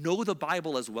who know the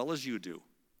Bible as well as you do,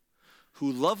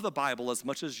 who love the Bible as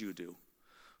much as you do,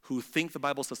 who think the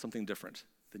Bible says something different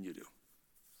than you do.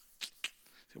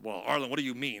 Well, Arlen, what do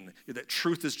you mean? That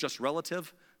truth is just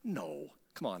relative? No.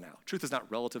 Come on now. Truth is not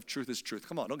relative. Truth is truth.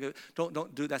 Come on,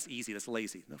 don't do that's easy. That's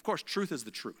lazy. Of course, truth is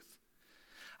the truth.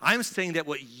 I'm saying that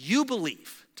what you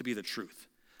believe to be the truth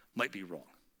might be wrong.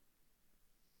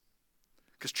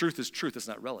 Because truth is truth. It's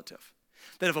not relative.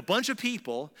 That if a bunch of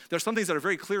people, there are some things that are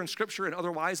very clear in Scripture and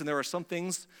otherwise, and there are some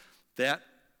things that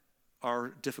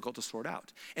are difficult to sort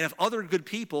out. And if other good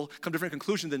people come to a different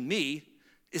conclusion than me,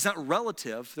 it's not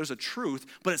relative, there's a truth,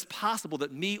 but it's possible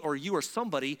that me or you or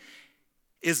somebody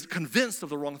is convinced of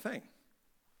the wrong thing.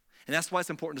 And that's why it's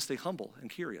important to stay humble and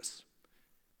curious.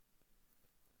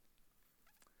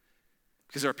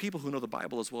 Because there are people who know the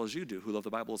Bible as well as you do, who love the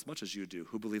Bible as much as you do,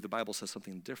 who believe the Bible says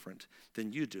something different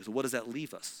than you do. So what does that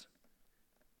leave us?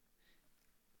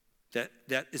 That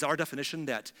is our definition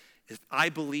that if I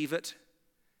believe it,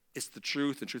 it's the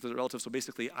truth, and truth is relative, so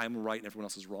basically I'm right and everyone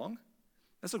else is wrong.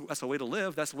 That's a way to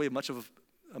live. That's the way much of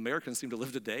Americans seem to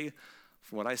live today,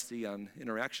 from what I see on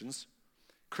interactions.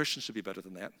 Christians should be better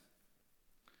than that.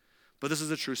 But this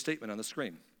is a true statement on the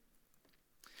screen.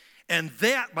 And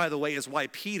that, by the way, is why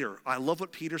Peter, I love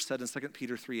what Peter said in 2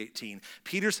 Peter 3:18.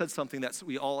 Peter said something that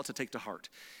we all ought to take to heart.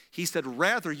 He said,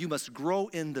 rather, you must grow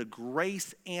in the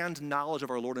grace and knowledge of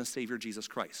our Lord and Savior, Jesus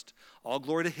Christ. All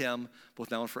glory to him,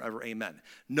 both now and forever, amen.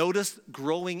 Notice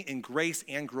growing in grace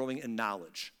and growing in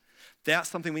knowledge. That's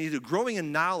something we need to do. Growing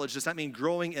in knowledge does not mean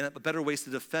growing in better ways to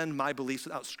defend my beliefs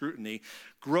without scrutiny.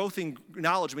 Growth in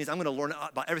knowledge means I'm going to learn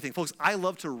about everything. Folks, I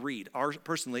love to read.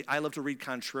 Personally, I love to read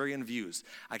contrarian views.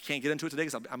 I can't get into it today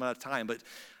because I'm out of time, but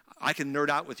I can nerd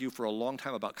out with you for a long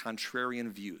time about contrarian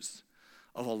views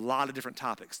of a lot of different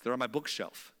topics. They're on my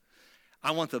bookshelf.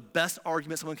 I want the best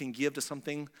argument someone can give to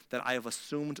something that I have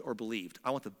assumed or believed.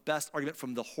 I want the best argument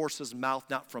from the horse's mouth,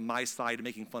 not from my side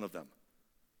making fun of them.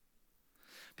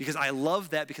 Because I love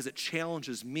that because it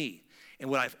challenges me in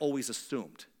what I've always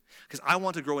assumed. Because I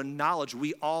want to grow in knowledge.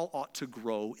 We all ought to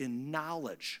grow in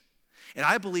knowledge. And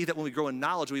I believe that when we grow in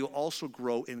knowledge, we will also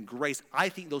grow in grace. I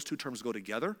think those two terms go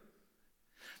together.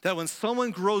 That when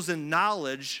someone grows in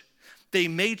knowledge, they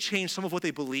may change some of what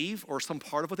they believe or some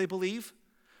part of what they believe.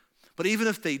 But even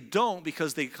if they don't,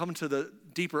 because they come to the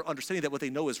deeper understanding that what they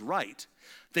know is right,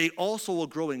 they also will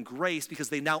grow in grace because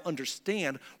they now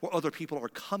understand where other people are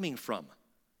coming from.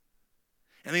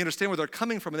 And they understand where they're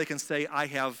coming from, and they can say, I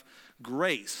have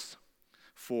grace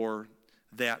for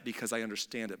that because I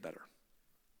understand it better.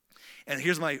 And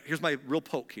here's my real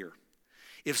poke here.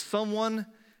 If someone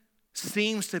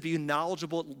seems to be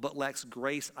knowledgeable but lacks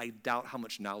grace, I doubt how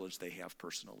much knowledge they have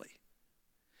personally.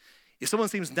 If someone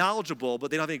seems knowledgeable but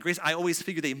they don't have any grace, I always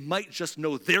figure they might just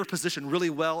know their position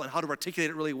really well and how to articulate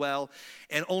it really well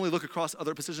and only look across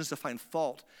other positions to find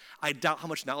fault. I doubt how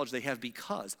much knowledge they have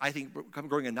because I think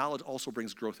growing in knowledge also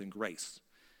brings growth in grace.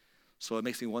 So it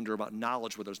makes me wonder about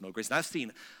knowledge where there's no grace. And I've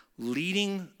seen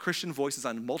leading Christian voices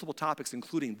on multiple topics,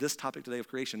 including this topic today of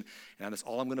creation, and that's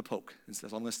all I'm going to poke, and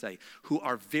that's all I'm going to say, who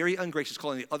are very ungracious,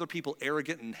 calling the other people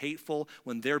arrogant and hateful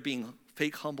when they're being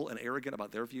fake humble and arrogant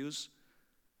about their views.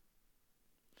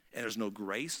 And there's no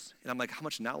grace. And I'm like, how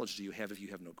much knowledge do you have if you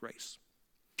have no grace?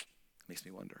 It makes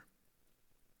me wonder.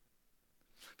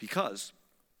 Because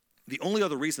the only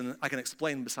other reason I can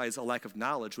explain besides a lack of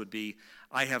knowledge would be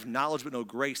I have knowledge but no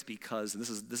grace because, and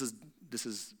this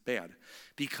is bad,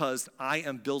 because I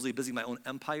am busy my own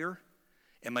empire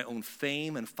and my own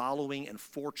fame and following and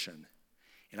fortune.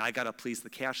 And I got to please the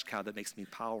cash cow that makes me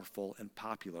powerful and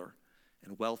popular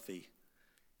and wealthy,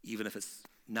 even if it's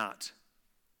not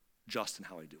just in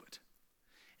how I do it.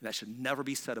 And that should never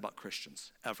be said about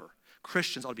Christians, ever.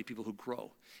 Christians ought to be people who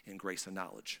grow in grace and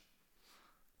knowledge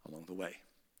along the way.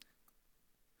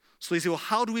 So you say, well,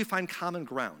 how do we find common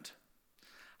ground?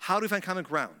 How do we find common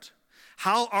ground?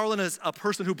 How Arlen is a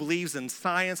person who believes in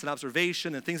science and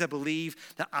observation and things I believe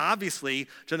that obviously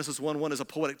Genesis 1:1 is a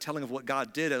poetic telling of what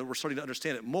God did and we're starting to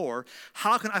understand it more.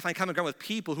 How can I find common ground with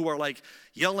people who are like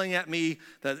yelling at me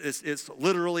that it's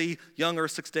literally young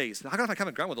Earth 6 days? How can I find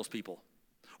common ground with those people?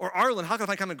 Or Arlen, how can I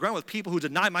find common ground with people who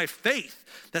deny my faith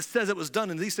that says it was done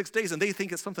in these 6 days and they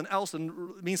think it's something else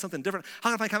and means something different?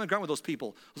 How can I find common ground with those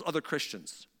people, those other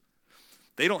Christians?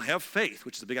 They don't have faith,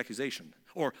 which is a big accusation.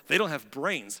 Or they don't have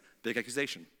brains, big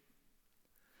accusation.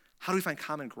 How do we find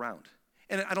common ground?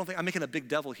 And I don't think I'm making a big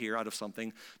devil here out of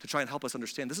something to try and help us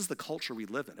understand this is the culture we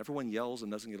live in. Everyone yells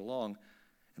and doesn't get along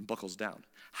and buckles down.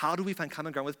 How do we find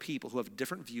common ground with people who have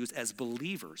different views as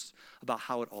believers about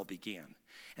how it all began?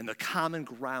 And the common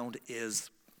ground is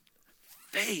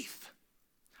faith.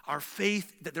 Our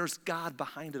faith that there's God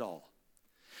behind it all.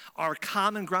 Our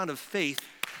common ground of faith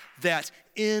that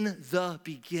in the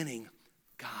beginning,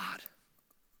 God.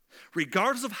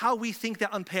 Regardless of how we think that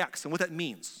unpacks and what that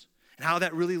means and how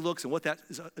that really looks and what that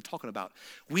is talking about,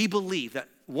 we believe that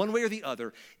one way or the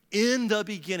other, in the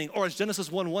beginning, or as Genesis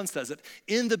 1:1 says it,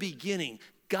 in the beginning,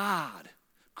 God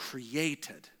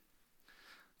created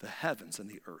the heavens and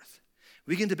the earth.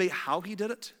 We can debate how he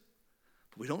did it,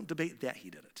 but we don't debate that he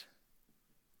did it.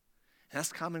 And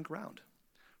that's common ground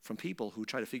from people who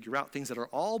try to figure out things that are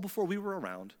all before we were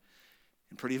around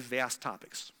in pretty vast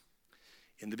topics.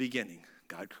 In the beginning,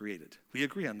 God created. We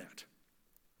agree on that.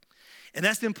 And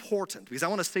that's important because I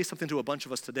want to say something to a bunch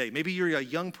of us today. Maybe you're a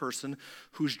young person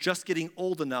who's just getting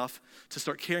old enough to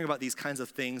start caring about these kinds of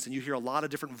things and you hear a lot of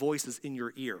different voices in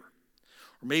your ear.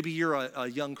 Or maybe you're a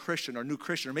young Christian or new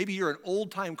Christian. Or maybe you're an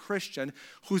old-time Christian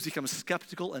who's become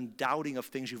skeptical and doubting of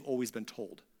things you've always been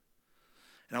told.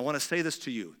 And I want to say this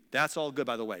to you. That's all good,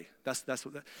 by the way.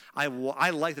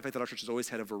 I like the fact that our church has always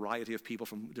had a variety of people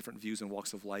from different views and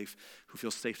walks of life who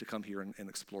feel safe to come here and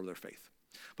explore their faith.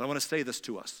 But I want to say this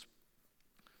to us.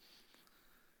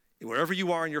 Wherever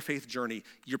you are in your faith journey,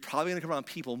 you're probably going to come around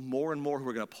people more and more who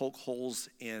are going to poke holes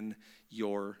in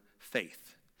your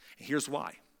faith. And here's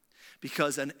why.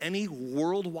 Because in any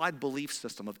worldwide belief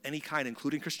system of any kind,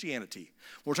 including Christianity,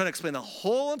 we're trying to explain the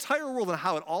whole entire world and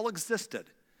how it all existed.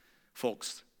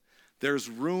 Folks, there's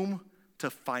room to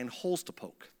find holes to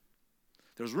poke.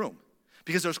 There's room.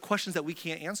 Because there's questions that we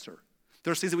can't answer.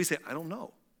 There's things that we say, I don't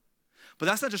know. But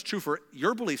that's not just true for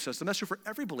your belief system, that's true for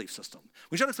every belief system.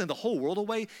 When you try to explain the whole world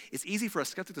away, it's easy for a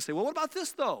skeptic to say, well, what about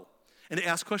this though? And to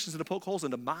ask questions and to poke holes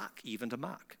and to mock, even to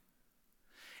mock.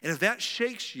 And if that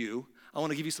shakes you, I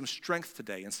want to give you some strength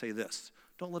today and say this.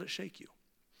 Don't let it shake you.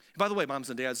 And by the way, moms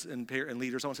and dads and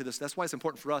leaders, I want to say this. That's why it's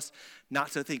important for us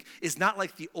not to think. It's not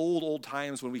like the old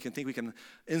times when we can think we can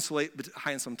insulate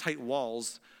behind some tight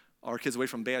walls our kids away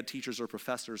from bad teachers or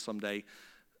professors someday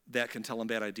that can tell them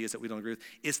bad ideas that we don't agree with.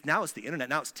 It's the internet.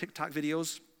 Now it's TikTok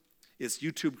videos. It's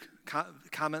YouTube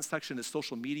comment section. It's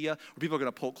social media where people are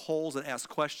going to poke holes and ask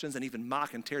questions and even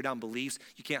mock and tear down beliefs.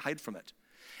 You can't hide from it.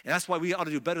 And that's why we ought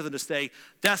to do better than to say,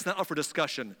 that's not up for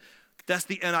discussion. That's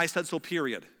the end, I said so,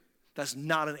 period. That's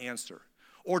not an answer.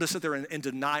 Or to sit there and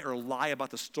deny or lie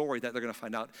about the story that they're going to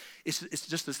find out. It's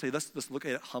just to say, let's look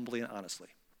at it humbly and honestly.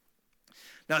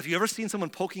 Now, if you've ever seen someone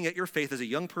poking at your faith as a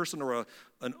young person or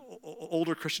an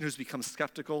older Christian who's become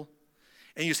skeptical,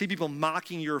 and you see people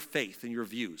mocking your faith and your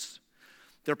views,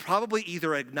 they're probably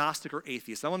either agnostic or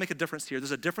atheist. I want to make a difference here.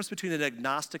 There's a difference between an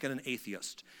agnostic and an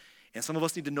atheist. And some of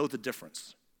us need to know the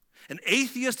difference. An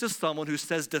atheist is someone who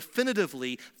says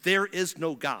definitively, there is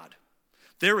no God.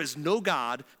 There is no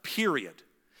God, period.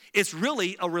 It's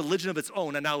really a religion of its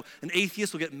own. And now an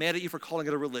atheist will get mad at you for calling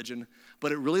it a religion,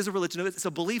 but it really is a religion. It's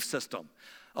a belief system.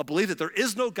 A belief that there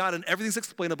is no God and everything's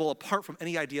explainable apart from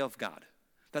any idea of God.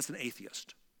 That's an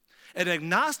atheist. An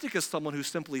agnostic is someone who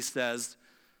simply says,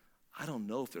 I don't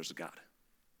know if there's a God.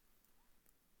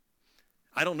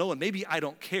 I don't know, and maybe I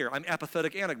don't care. I'm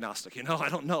apathetic and agnostic, I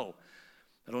don't know.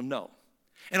 I don't know.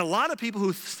 And a lot of people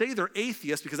who say they're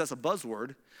atheists, because that's a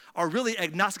buzzword, are really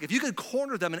agnostic. If you could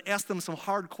corner them and ask them some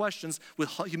hard questions with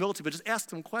humility, but just ask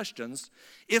them questions,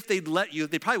 if they'd let you,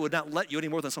 they probably would not let you any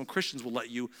more than some Christians will let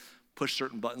you push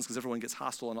certain buttons because everyone gets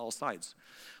hostile on all sides.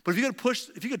 But if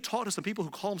you could talk to some people who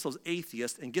call themselves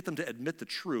atheists and get them to admit the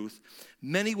truth,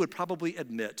 many would probably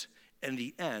admit in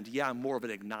the end, yeah, I'm more of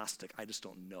an agnostic. I just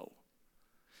don't know.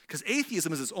 Because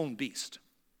atheism is its own beast.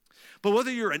 But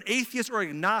whether you're an atheist or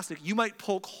agnostic, you might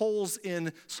poke holes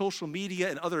in social media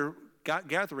and other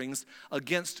gatherings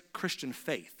against Christian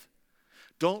faith.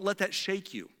 Don't let that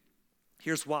shake you.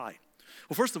 Here's why.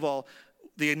 Well, first of all,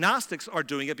 the agnostics are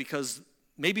doing it because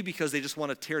they just want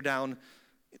to tear down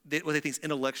what they think is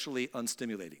intellectually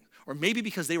unstimulating. Or maybe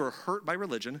because they were hurt by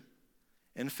religion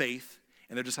and faith,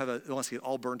 and they want to see it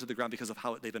all burned to the ground because of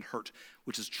how they've been hurt,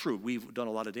 which is true. We've done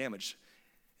a lot of damage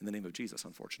in the name of Jesus,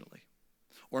 unfortunately.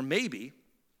 Or maybe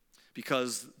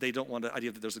because they don't want the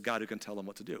idea that there's a God who can tell them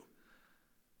what to do.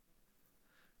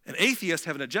 And atheists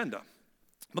have an agenda.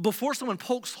 But before someone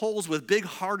pokes holes with big,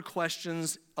 hard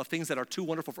questions of things that are too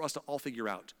wonderful for us to all figure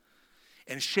out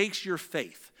and shakes your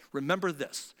faith, remember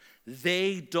this: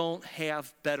 they don't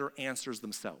have better answers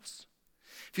themselves.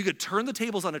 If you could turn the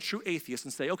tables on a true atheist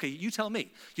and say, okay, you tell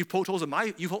me. You've poked holes in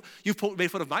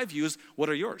made fun of my views. What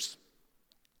are yours?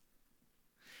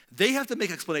 They have to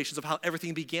make explanations of how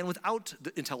everything began without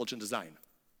the intelligent design,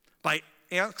 by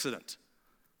accident.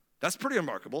 That's pretty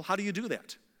remarkable. How do you do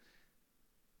that?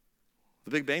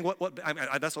 The Big Bang?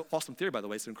 That's an awesome theory, by the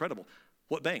way. It's incredible.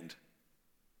 What banged?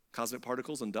 Cosmic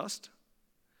particles and dust?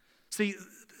 See,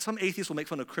 some atheists will make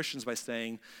fun of Christians by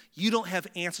saying, you don't have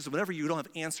answers. Whenever you don't have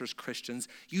answers, Christians,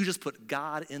 you just put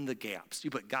God in the gaps. You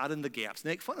put God in the gaps. And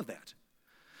they make fun of that.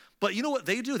 But you know what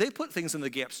they do? They put things in the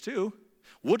gaps too.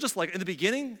 We're just like, in the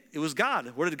beginning, it was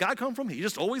God. Where did God come from? He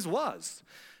just always was.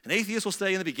 An atheist will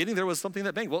say, in the beginning, there was something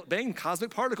that banged. Well, banged cosmic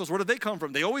particles. Where did they come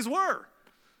from? They always were.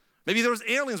 Maybe there was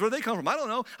aliens. Where did they come from? I don't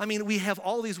know. I mean, we have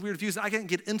all these weird views. I can't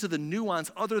get into the nuance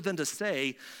other than to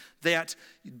say that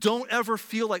don't ever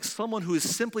feel like someone who is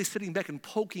simply sitting back and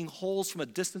poking holes from a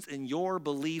distance in your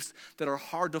beliefs that are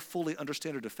hard to fully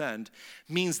understand or defend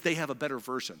means they have a better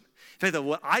version. In fact,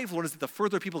 what I've learned is that the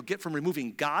further people get from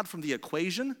removing God from the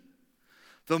equation,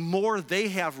 the more they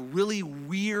have really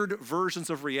weird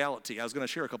versions of reality. I was going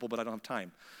to share a couple, but I don't have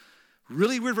time.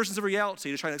 Really weird versions of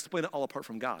reality to try and explain it all apart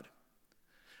from God.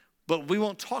 But we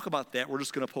won't talk about that. We're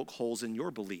just going to poke holes in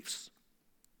your beliefs.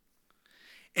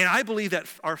 And I believe that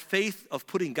our faith of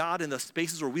putting God in the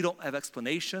spaces where we don't have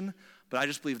explanation, but I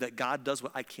just believe that God does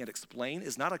what I can't explain,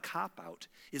 is not a cop-out.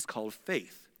 It's called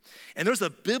faith. And there's a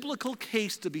biblical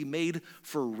case to be made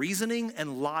for reasoning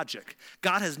and logic.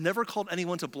 God has never called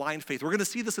anyone to blind faith. We're going to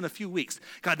see this in a few weeks.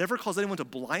 God never calls anyone to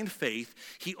blind faith.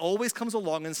 He always comes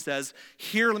along and says,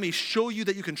 here, let me show you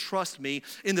that you can trust me.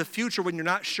 In the future, when you're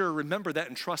not sure, remember that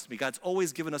and trust me. God's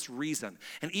always given us reason.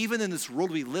 And even in this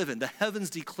world we live in, the heavens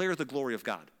declare the glory of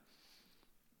God.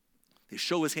 They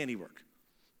show his handiwork.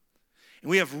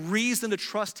 And we have reason to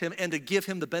trust him and to give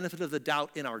him the benefit of the doubt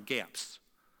in our gaps.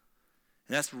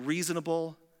 And that's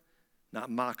reasonable, not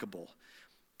mockable.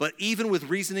 But even with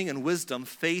reasoning and wisdom,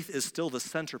 faith is still the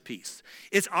centerpiece.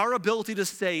 It's our ability to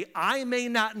say, I may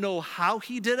not know how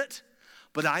he did it,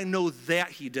 but I know that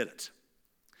he did it.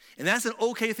 And that's an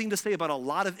okay thing to say about a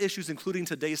lot of issues, including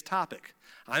today's topic.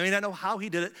 I may not know how he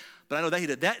did it, but I know that he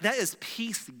did it. That is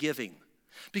peace-giving.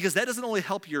 Because that doesn't only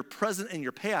help your present and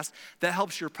your past, that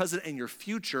helps your present and your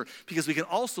future. Because we can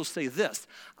also say this,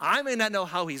 I may not know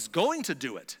how he's going to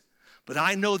do it, but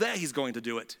I know that he's going to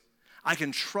do it. I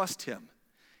can trust him,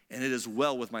 and it is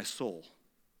well with my soul.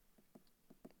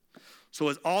 So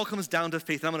it all comes down to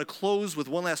faith. And I'm going to close with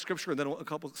one last scripture and then a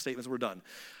couple of statements, and we're done.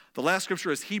 The last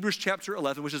scripture is Hebrews chapter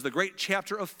 11, which is the great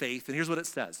chapter of faith. And here's what it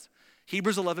says.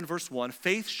 Hebrews 11, verse 1,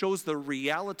 faith shows the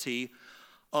reality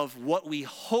of what we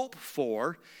hope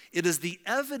for. It is the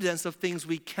evidence of things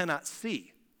we cannot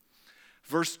see.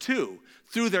 Verse 2,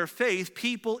 through their faith,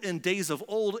 people in days of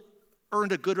old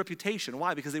earned a good reputation.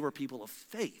 Why? Because they were people of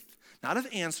faith, not of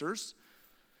answers.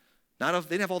 They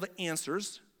didn't have all the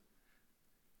answers.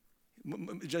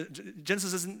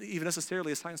 Genesis isn't even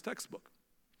necessarily a science textbook,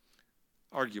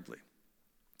 arguably.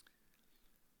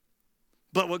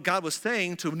 But what God was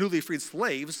saying to newly freed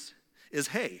slaves is,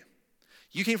 hey,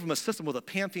 you came from a system with a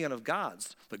pantheon of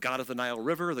gods, the God of the Nile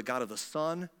River, the God of the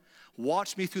sun.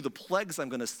 Watch me through the plagues I'm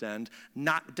going to send,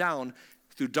 knock down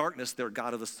through darkness their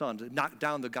God of the sun, to knock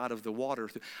down the God of the water.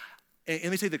 And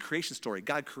let me tell you the creation story.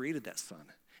 God created that sun,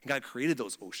 and God created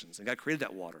those oceans, and God created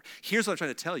that water. Here's what I'm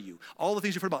trying to tell you. All the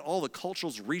things you've heard about, all the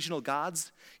cultural, regional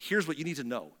gods, here's what you need to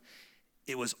know.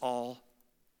 It was all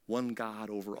one God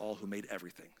over all who made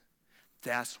everything.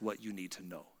 That's what you need to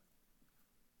know.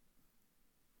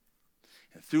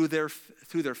 And through their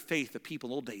faith, the people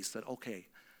in old days said, okay,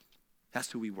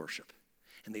 that's who we worship.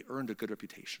 And they earned a good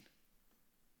reputation.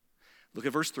 Look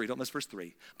at verse 3. Don't miss verse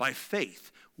 3. By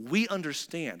faith, we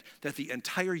understand that the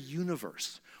entire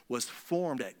universe was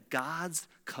formed at God's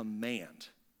command.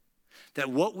 That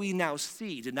what we now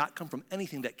see did not come from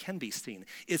anything that can be seen.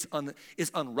 It's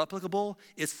unreplicable.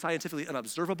 It's scientifically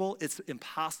unobservable. It's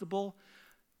impossible.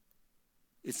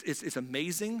 It's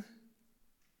amazing.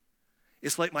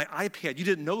 It's like my iPad. You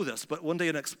didn't know this, but one day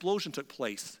an explosion took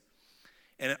place.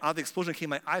 And out of the explosion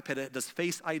came my iPad. It does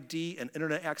Face ID and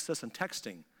internet access and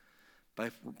texting.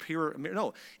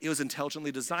 No, it was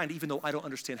intelligently designed, even though I don't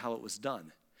understand how it was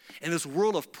done. In this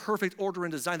world of perfect order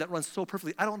and design that runs so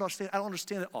perfectly, I don't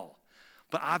understand it all.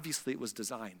 But obviously it was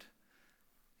designed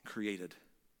and created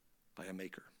by a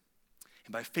maker.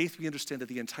 And by faith we understand that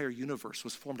the entire universe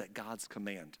was formed at God's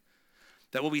command.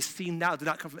 That what we see now did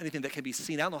not come from anything that can be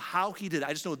seen. I don't know how he did it.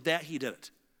 I just know that he did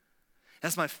it.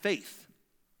 That's my faith.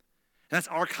 And that's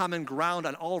our common ground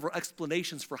on all of our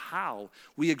explanations for how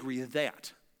we agree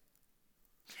that.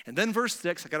 And then verse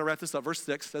 6, I got to wrap this up. Verse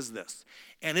 6 says this,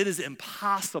 and it is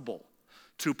impossible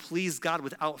to please God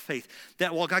without faith.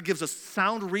 That while God gives us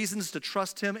sound reasons to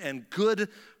trust him and good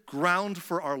ground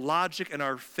for our logic and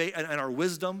our faith and our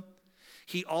wisdom,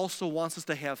 he also wants us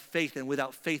to have faith. And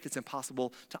without faith, it's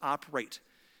impossible to operate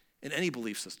in any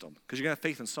belief system because you're going to have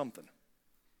faith in something.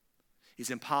 It's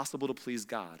impossible to please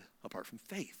God apart from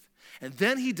faith. And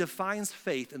then he defines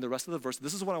faith in the rest of the verse.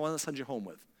 This is what I want to send you home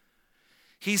with.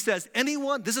 He says,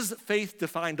 anyone, this is faith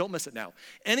defined, don't miss it now.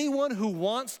 Anyone who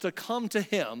wants to come to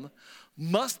him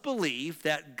must believe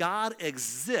that God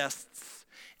exists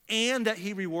and that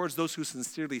he rewards those who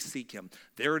sincerely seek him.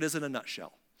 There it is in a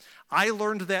nutshell. I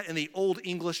learned that in the Old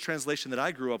English translation that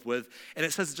I grew up with, and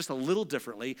it says it just a little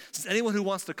differently. It says, anyone who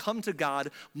wants to come to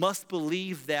God must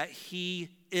believe that he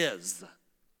is.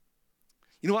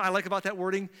 You know what I like about that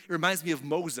wording? It reminds me of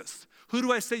Moses. Who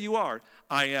do I say you are?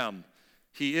 I am.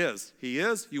 He is. He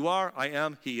is. You are. I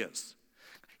am. He is.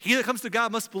 He that comes to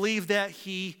God must believe that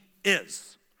he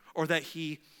is, or that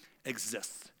he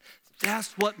exists.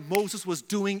 That's what Moses was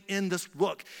doing in this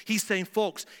book. He's saying,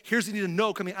 folks, here's what you need to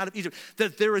know coming out of Egypt,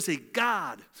 that there is a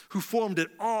God who formed it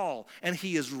all, and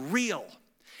he is real.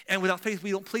 And without faith,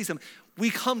 we don't please him. We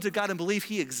come to God and believe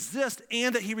he exists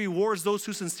and that he rewards those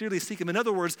who sincerely seek him. In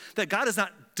other words, that God is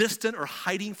not distant or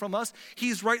hiding from us.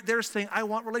 He's right there saying, I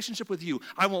want relationship with you.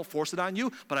 I won't force it on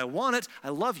you, but I want it. I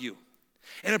love you.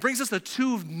 And it brings us to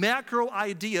two macro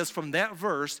ideas from that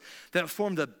verse that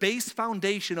form the base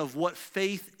foundation of what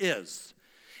faith is.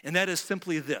 And that is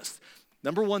simply this.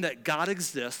 Number one, that God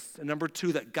exists. And number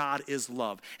two, that God is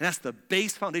love. And that's the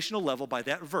base foundational level by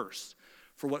that verse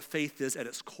for what faith is at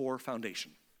its core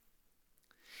foundation.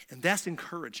 And that's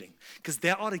encouraging because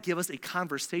that ought to give us a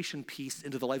conversation piece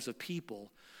into the lives of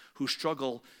people who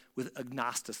struggle with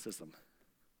agnosticism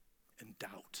and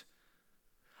doubt.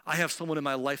 I have someone in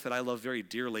my life that I love very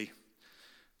dearly,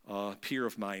 a peer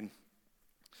of mine,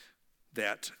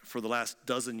 that for the last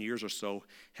dozen years or so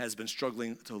has been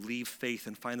struggling to leave faith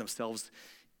and find themselves,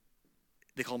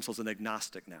 they call themselves an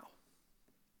agnostic now.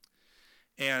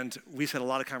 And we've had a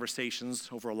lot of conversations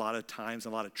over a lot of times,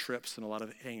 and a lot of trips, and a lot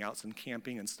of hangouts and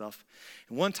camping and stuff.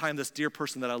 And one time, this dear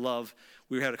person that I love,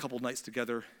 we had a couple nights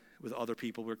together with other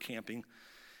people. We were camping,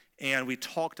 and we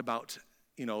talked about,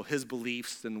 his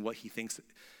beliefs and what he thinks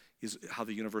is how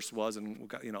the universe was,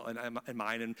 and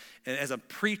mine. And as a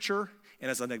preacher and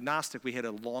as an agnostic, we had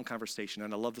a long conversation,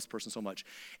 and I love this person so much.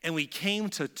 And we came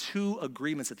to two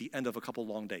agreements at the end of a couple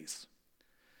long days.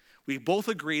 We both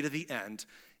agreed at the end.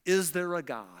 Is there a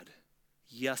God?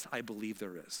 Yes, I believe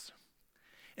there is.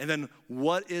 And then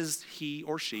what is he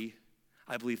or she?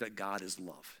 I believe that God is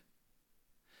love.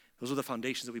 Those are the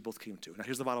foundations that we both came to. Now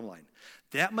here's the bottom line.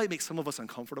 That might make some of us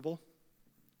uncomfortable.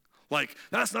 Like,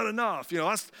 that's not enough.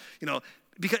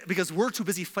 Because we're too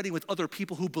busy fighting with other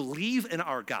people who believe in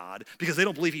our God because they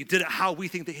don't believe he did it how we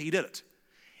think that he did it.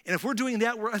 And if we're doing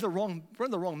that, we're in the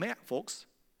wrong mat, folks.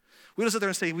 We don't sit there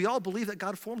and say, we all believe that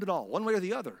God formed it all, one way or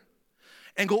the other.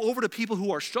 And go over to people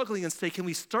who are struggling and say, can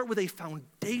we start with a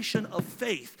foundation of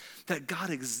faith that God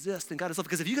exists and God is love?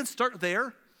 Because if you can start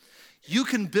there, you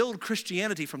can build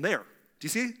Christianity from there. Do you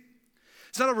see?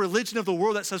 It's not a religion of the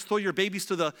world that says throw your babies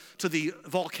to the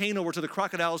volcano or to the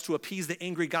crocodiles to appease the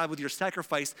angry God with your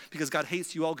sacrifice because God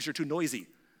hates you all because you're too noisy.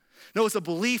 No, it's a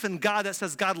belief in God that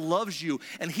says God loves you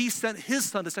and he sent his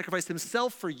son to sacrifice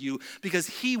himself for you because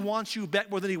he wants you back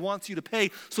more than he wants you to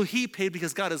pay. So he paid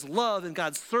because God is love and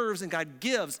God serves and God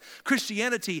gives.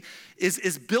 Christianity is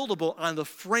buildable on the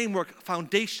framework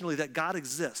foundationally that God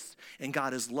exists and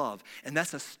God is love. And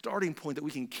that's a starting point that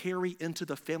we can carry into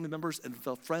the family members and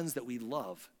the friends that we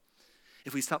love.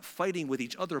 If we stop fighting with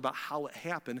each other about how it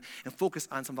happened and focus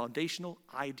on some foundational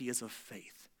ideas of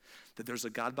faith, that there's a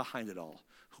God behind it all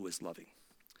who is loving.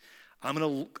 I'm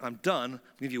done. I'm going to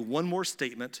give you one more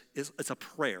statement. It's a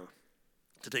prayer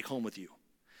to take home with you.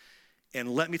 And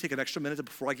let me take an extra minute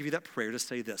before I give you that prayer to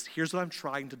say this. Here's what I'm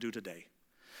trying to do today.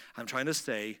 I'm trying to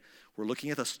say we're looking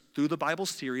at this Through the Bible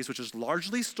series, which is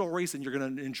largely stories, and you're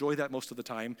going to enjoy that most of the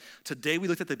time. Today we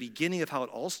looked at the beginning of how it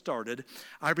all started.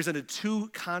 I presented two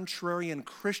contrarian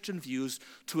Christian views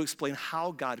to explain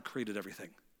how God created everything.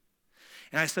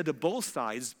 And I said to both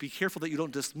sides, be careful that you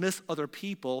don't dismiss other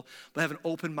people, but have an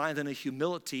open mind and a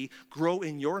humility, grow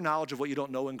in your knowledge of what you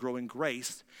don't know and grow in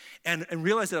grace. And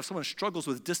realize that if someone struggles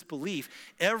with disbelief,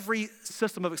 every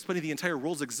system of explaining the entire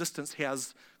world's existence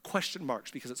has question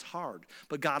marks because it's hard,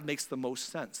 but God makes the most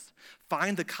sense.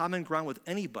 Find the common ground with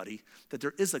anybody that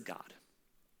there is a God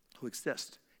who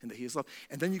exists and that he is love.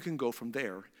 And then you can go from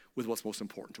there with what's most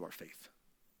important to our faith.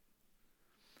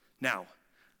 Now,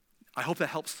 I hope that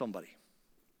helps somebody.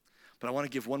 But I want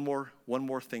to give one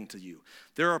more thing to you.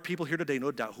 There are people here today, no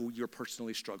doubt, who you're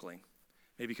personally struggling.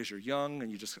 Maybe because you're young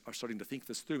and you just are starting to think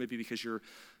this through. Maybe because you're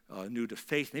new to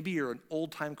faith. Maybe you're an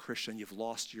old-time Christian. You've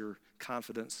lost your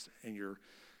confidence and you're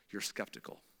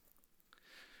skeptical.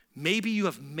 Maybe you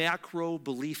have macro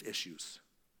belief issues.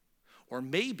 Or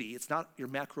maybe it's not your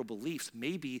macro beliefs.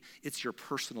 Maybe it's your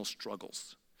personal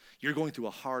struggles. You're going through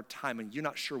a hard time and you're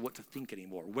not sure what to think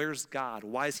anymore. Where's God?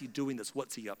 Why is he doing this?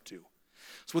 What's he up to?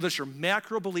 So whether it's your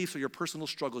macro beliefs or your personal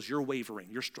struggles, you're wavering,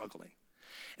 you're struggling.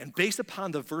 And based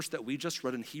upon the verse that we just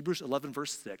read in Hebrews 11,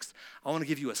 verse 6, I want to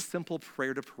give you a simple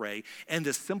prayer to pray. And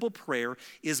this simple prayer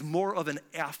is more of an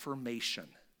affirmation.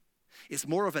 It's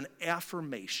more of an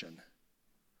affirmation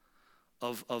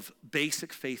of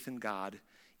basic faith in God,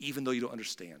 even though you don't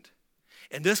understand.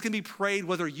 And this can be prayed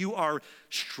whether you are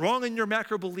strong in your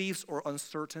macro beliefs or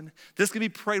uncertain. This can be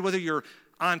prayed whether you're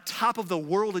on top of the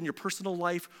world in your personal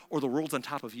life or the world's on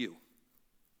top of you.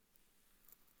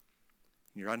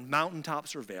 You're on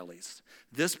mountaintops or valleys.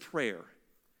 This prayer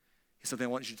is something I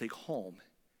want you to take home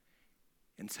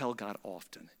and tell God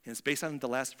often. And it's based on the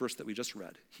last verse that we just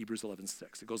read, Hebrews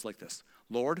 11:6. It goes like this: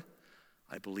 Lord,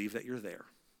 I believe that you're there,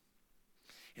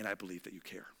 and I believe that you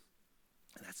care.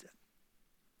 And that's it.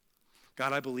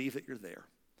 God, I believe that you're there.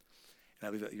 And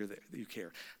I believe that you're there, that you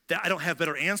care. That I don't have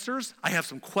better answers. I have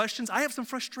some questions. I have some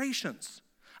frustrations.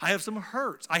 I have some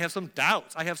hurts. I have some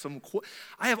doubts. I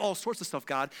have all sorts of stuff,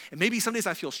 God. And maybe some days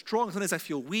I feel strong, some days I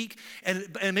feel weak. And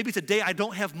maybe today I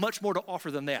don't have much more to offer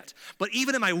than that. But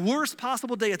even in my worst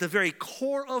possible day, at the very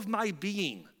core of my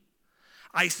being,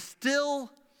 I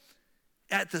still,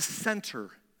 at the center,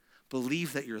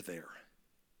 believe that you're there.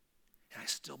 And I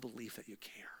still believe that you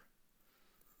care.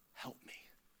 Help me.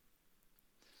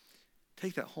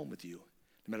 Take that home with you,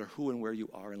 no matter who and where you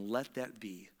are, and let that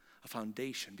be a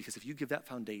foundation. Because if you give that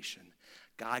foundation,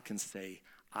 God can say,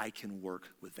 I can work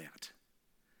with that.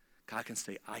 God can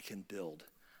say, I can build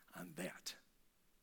on that.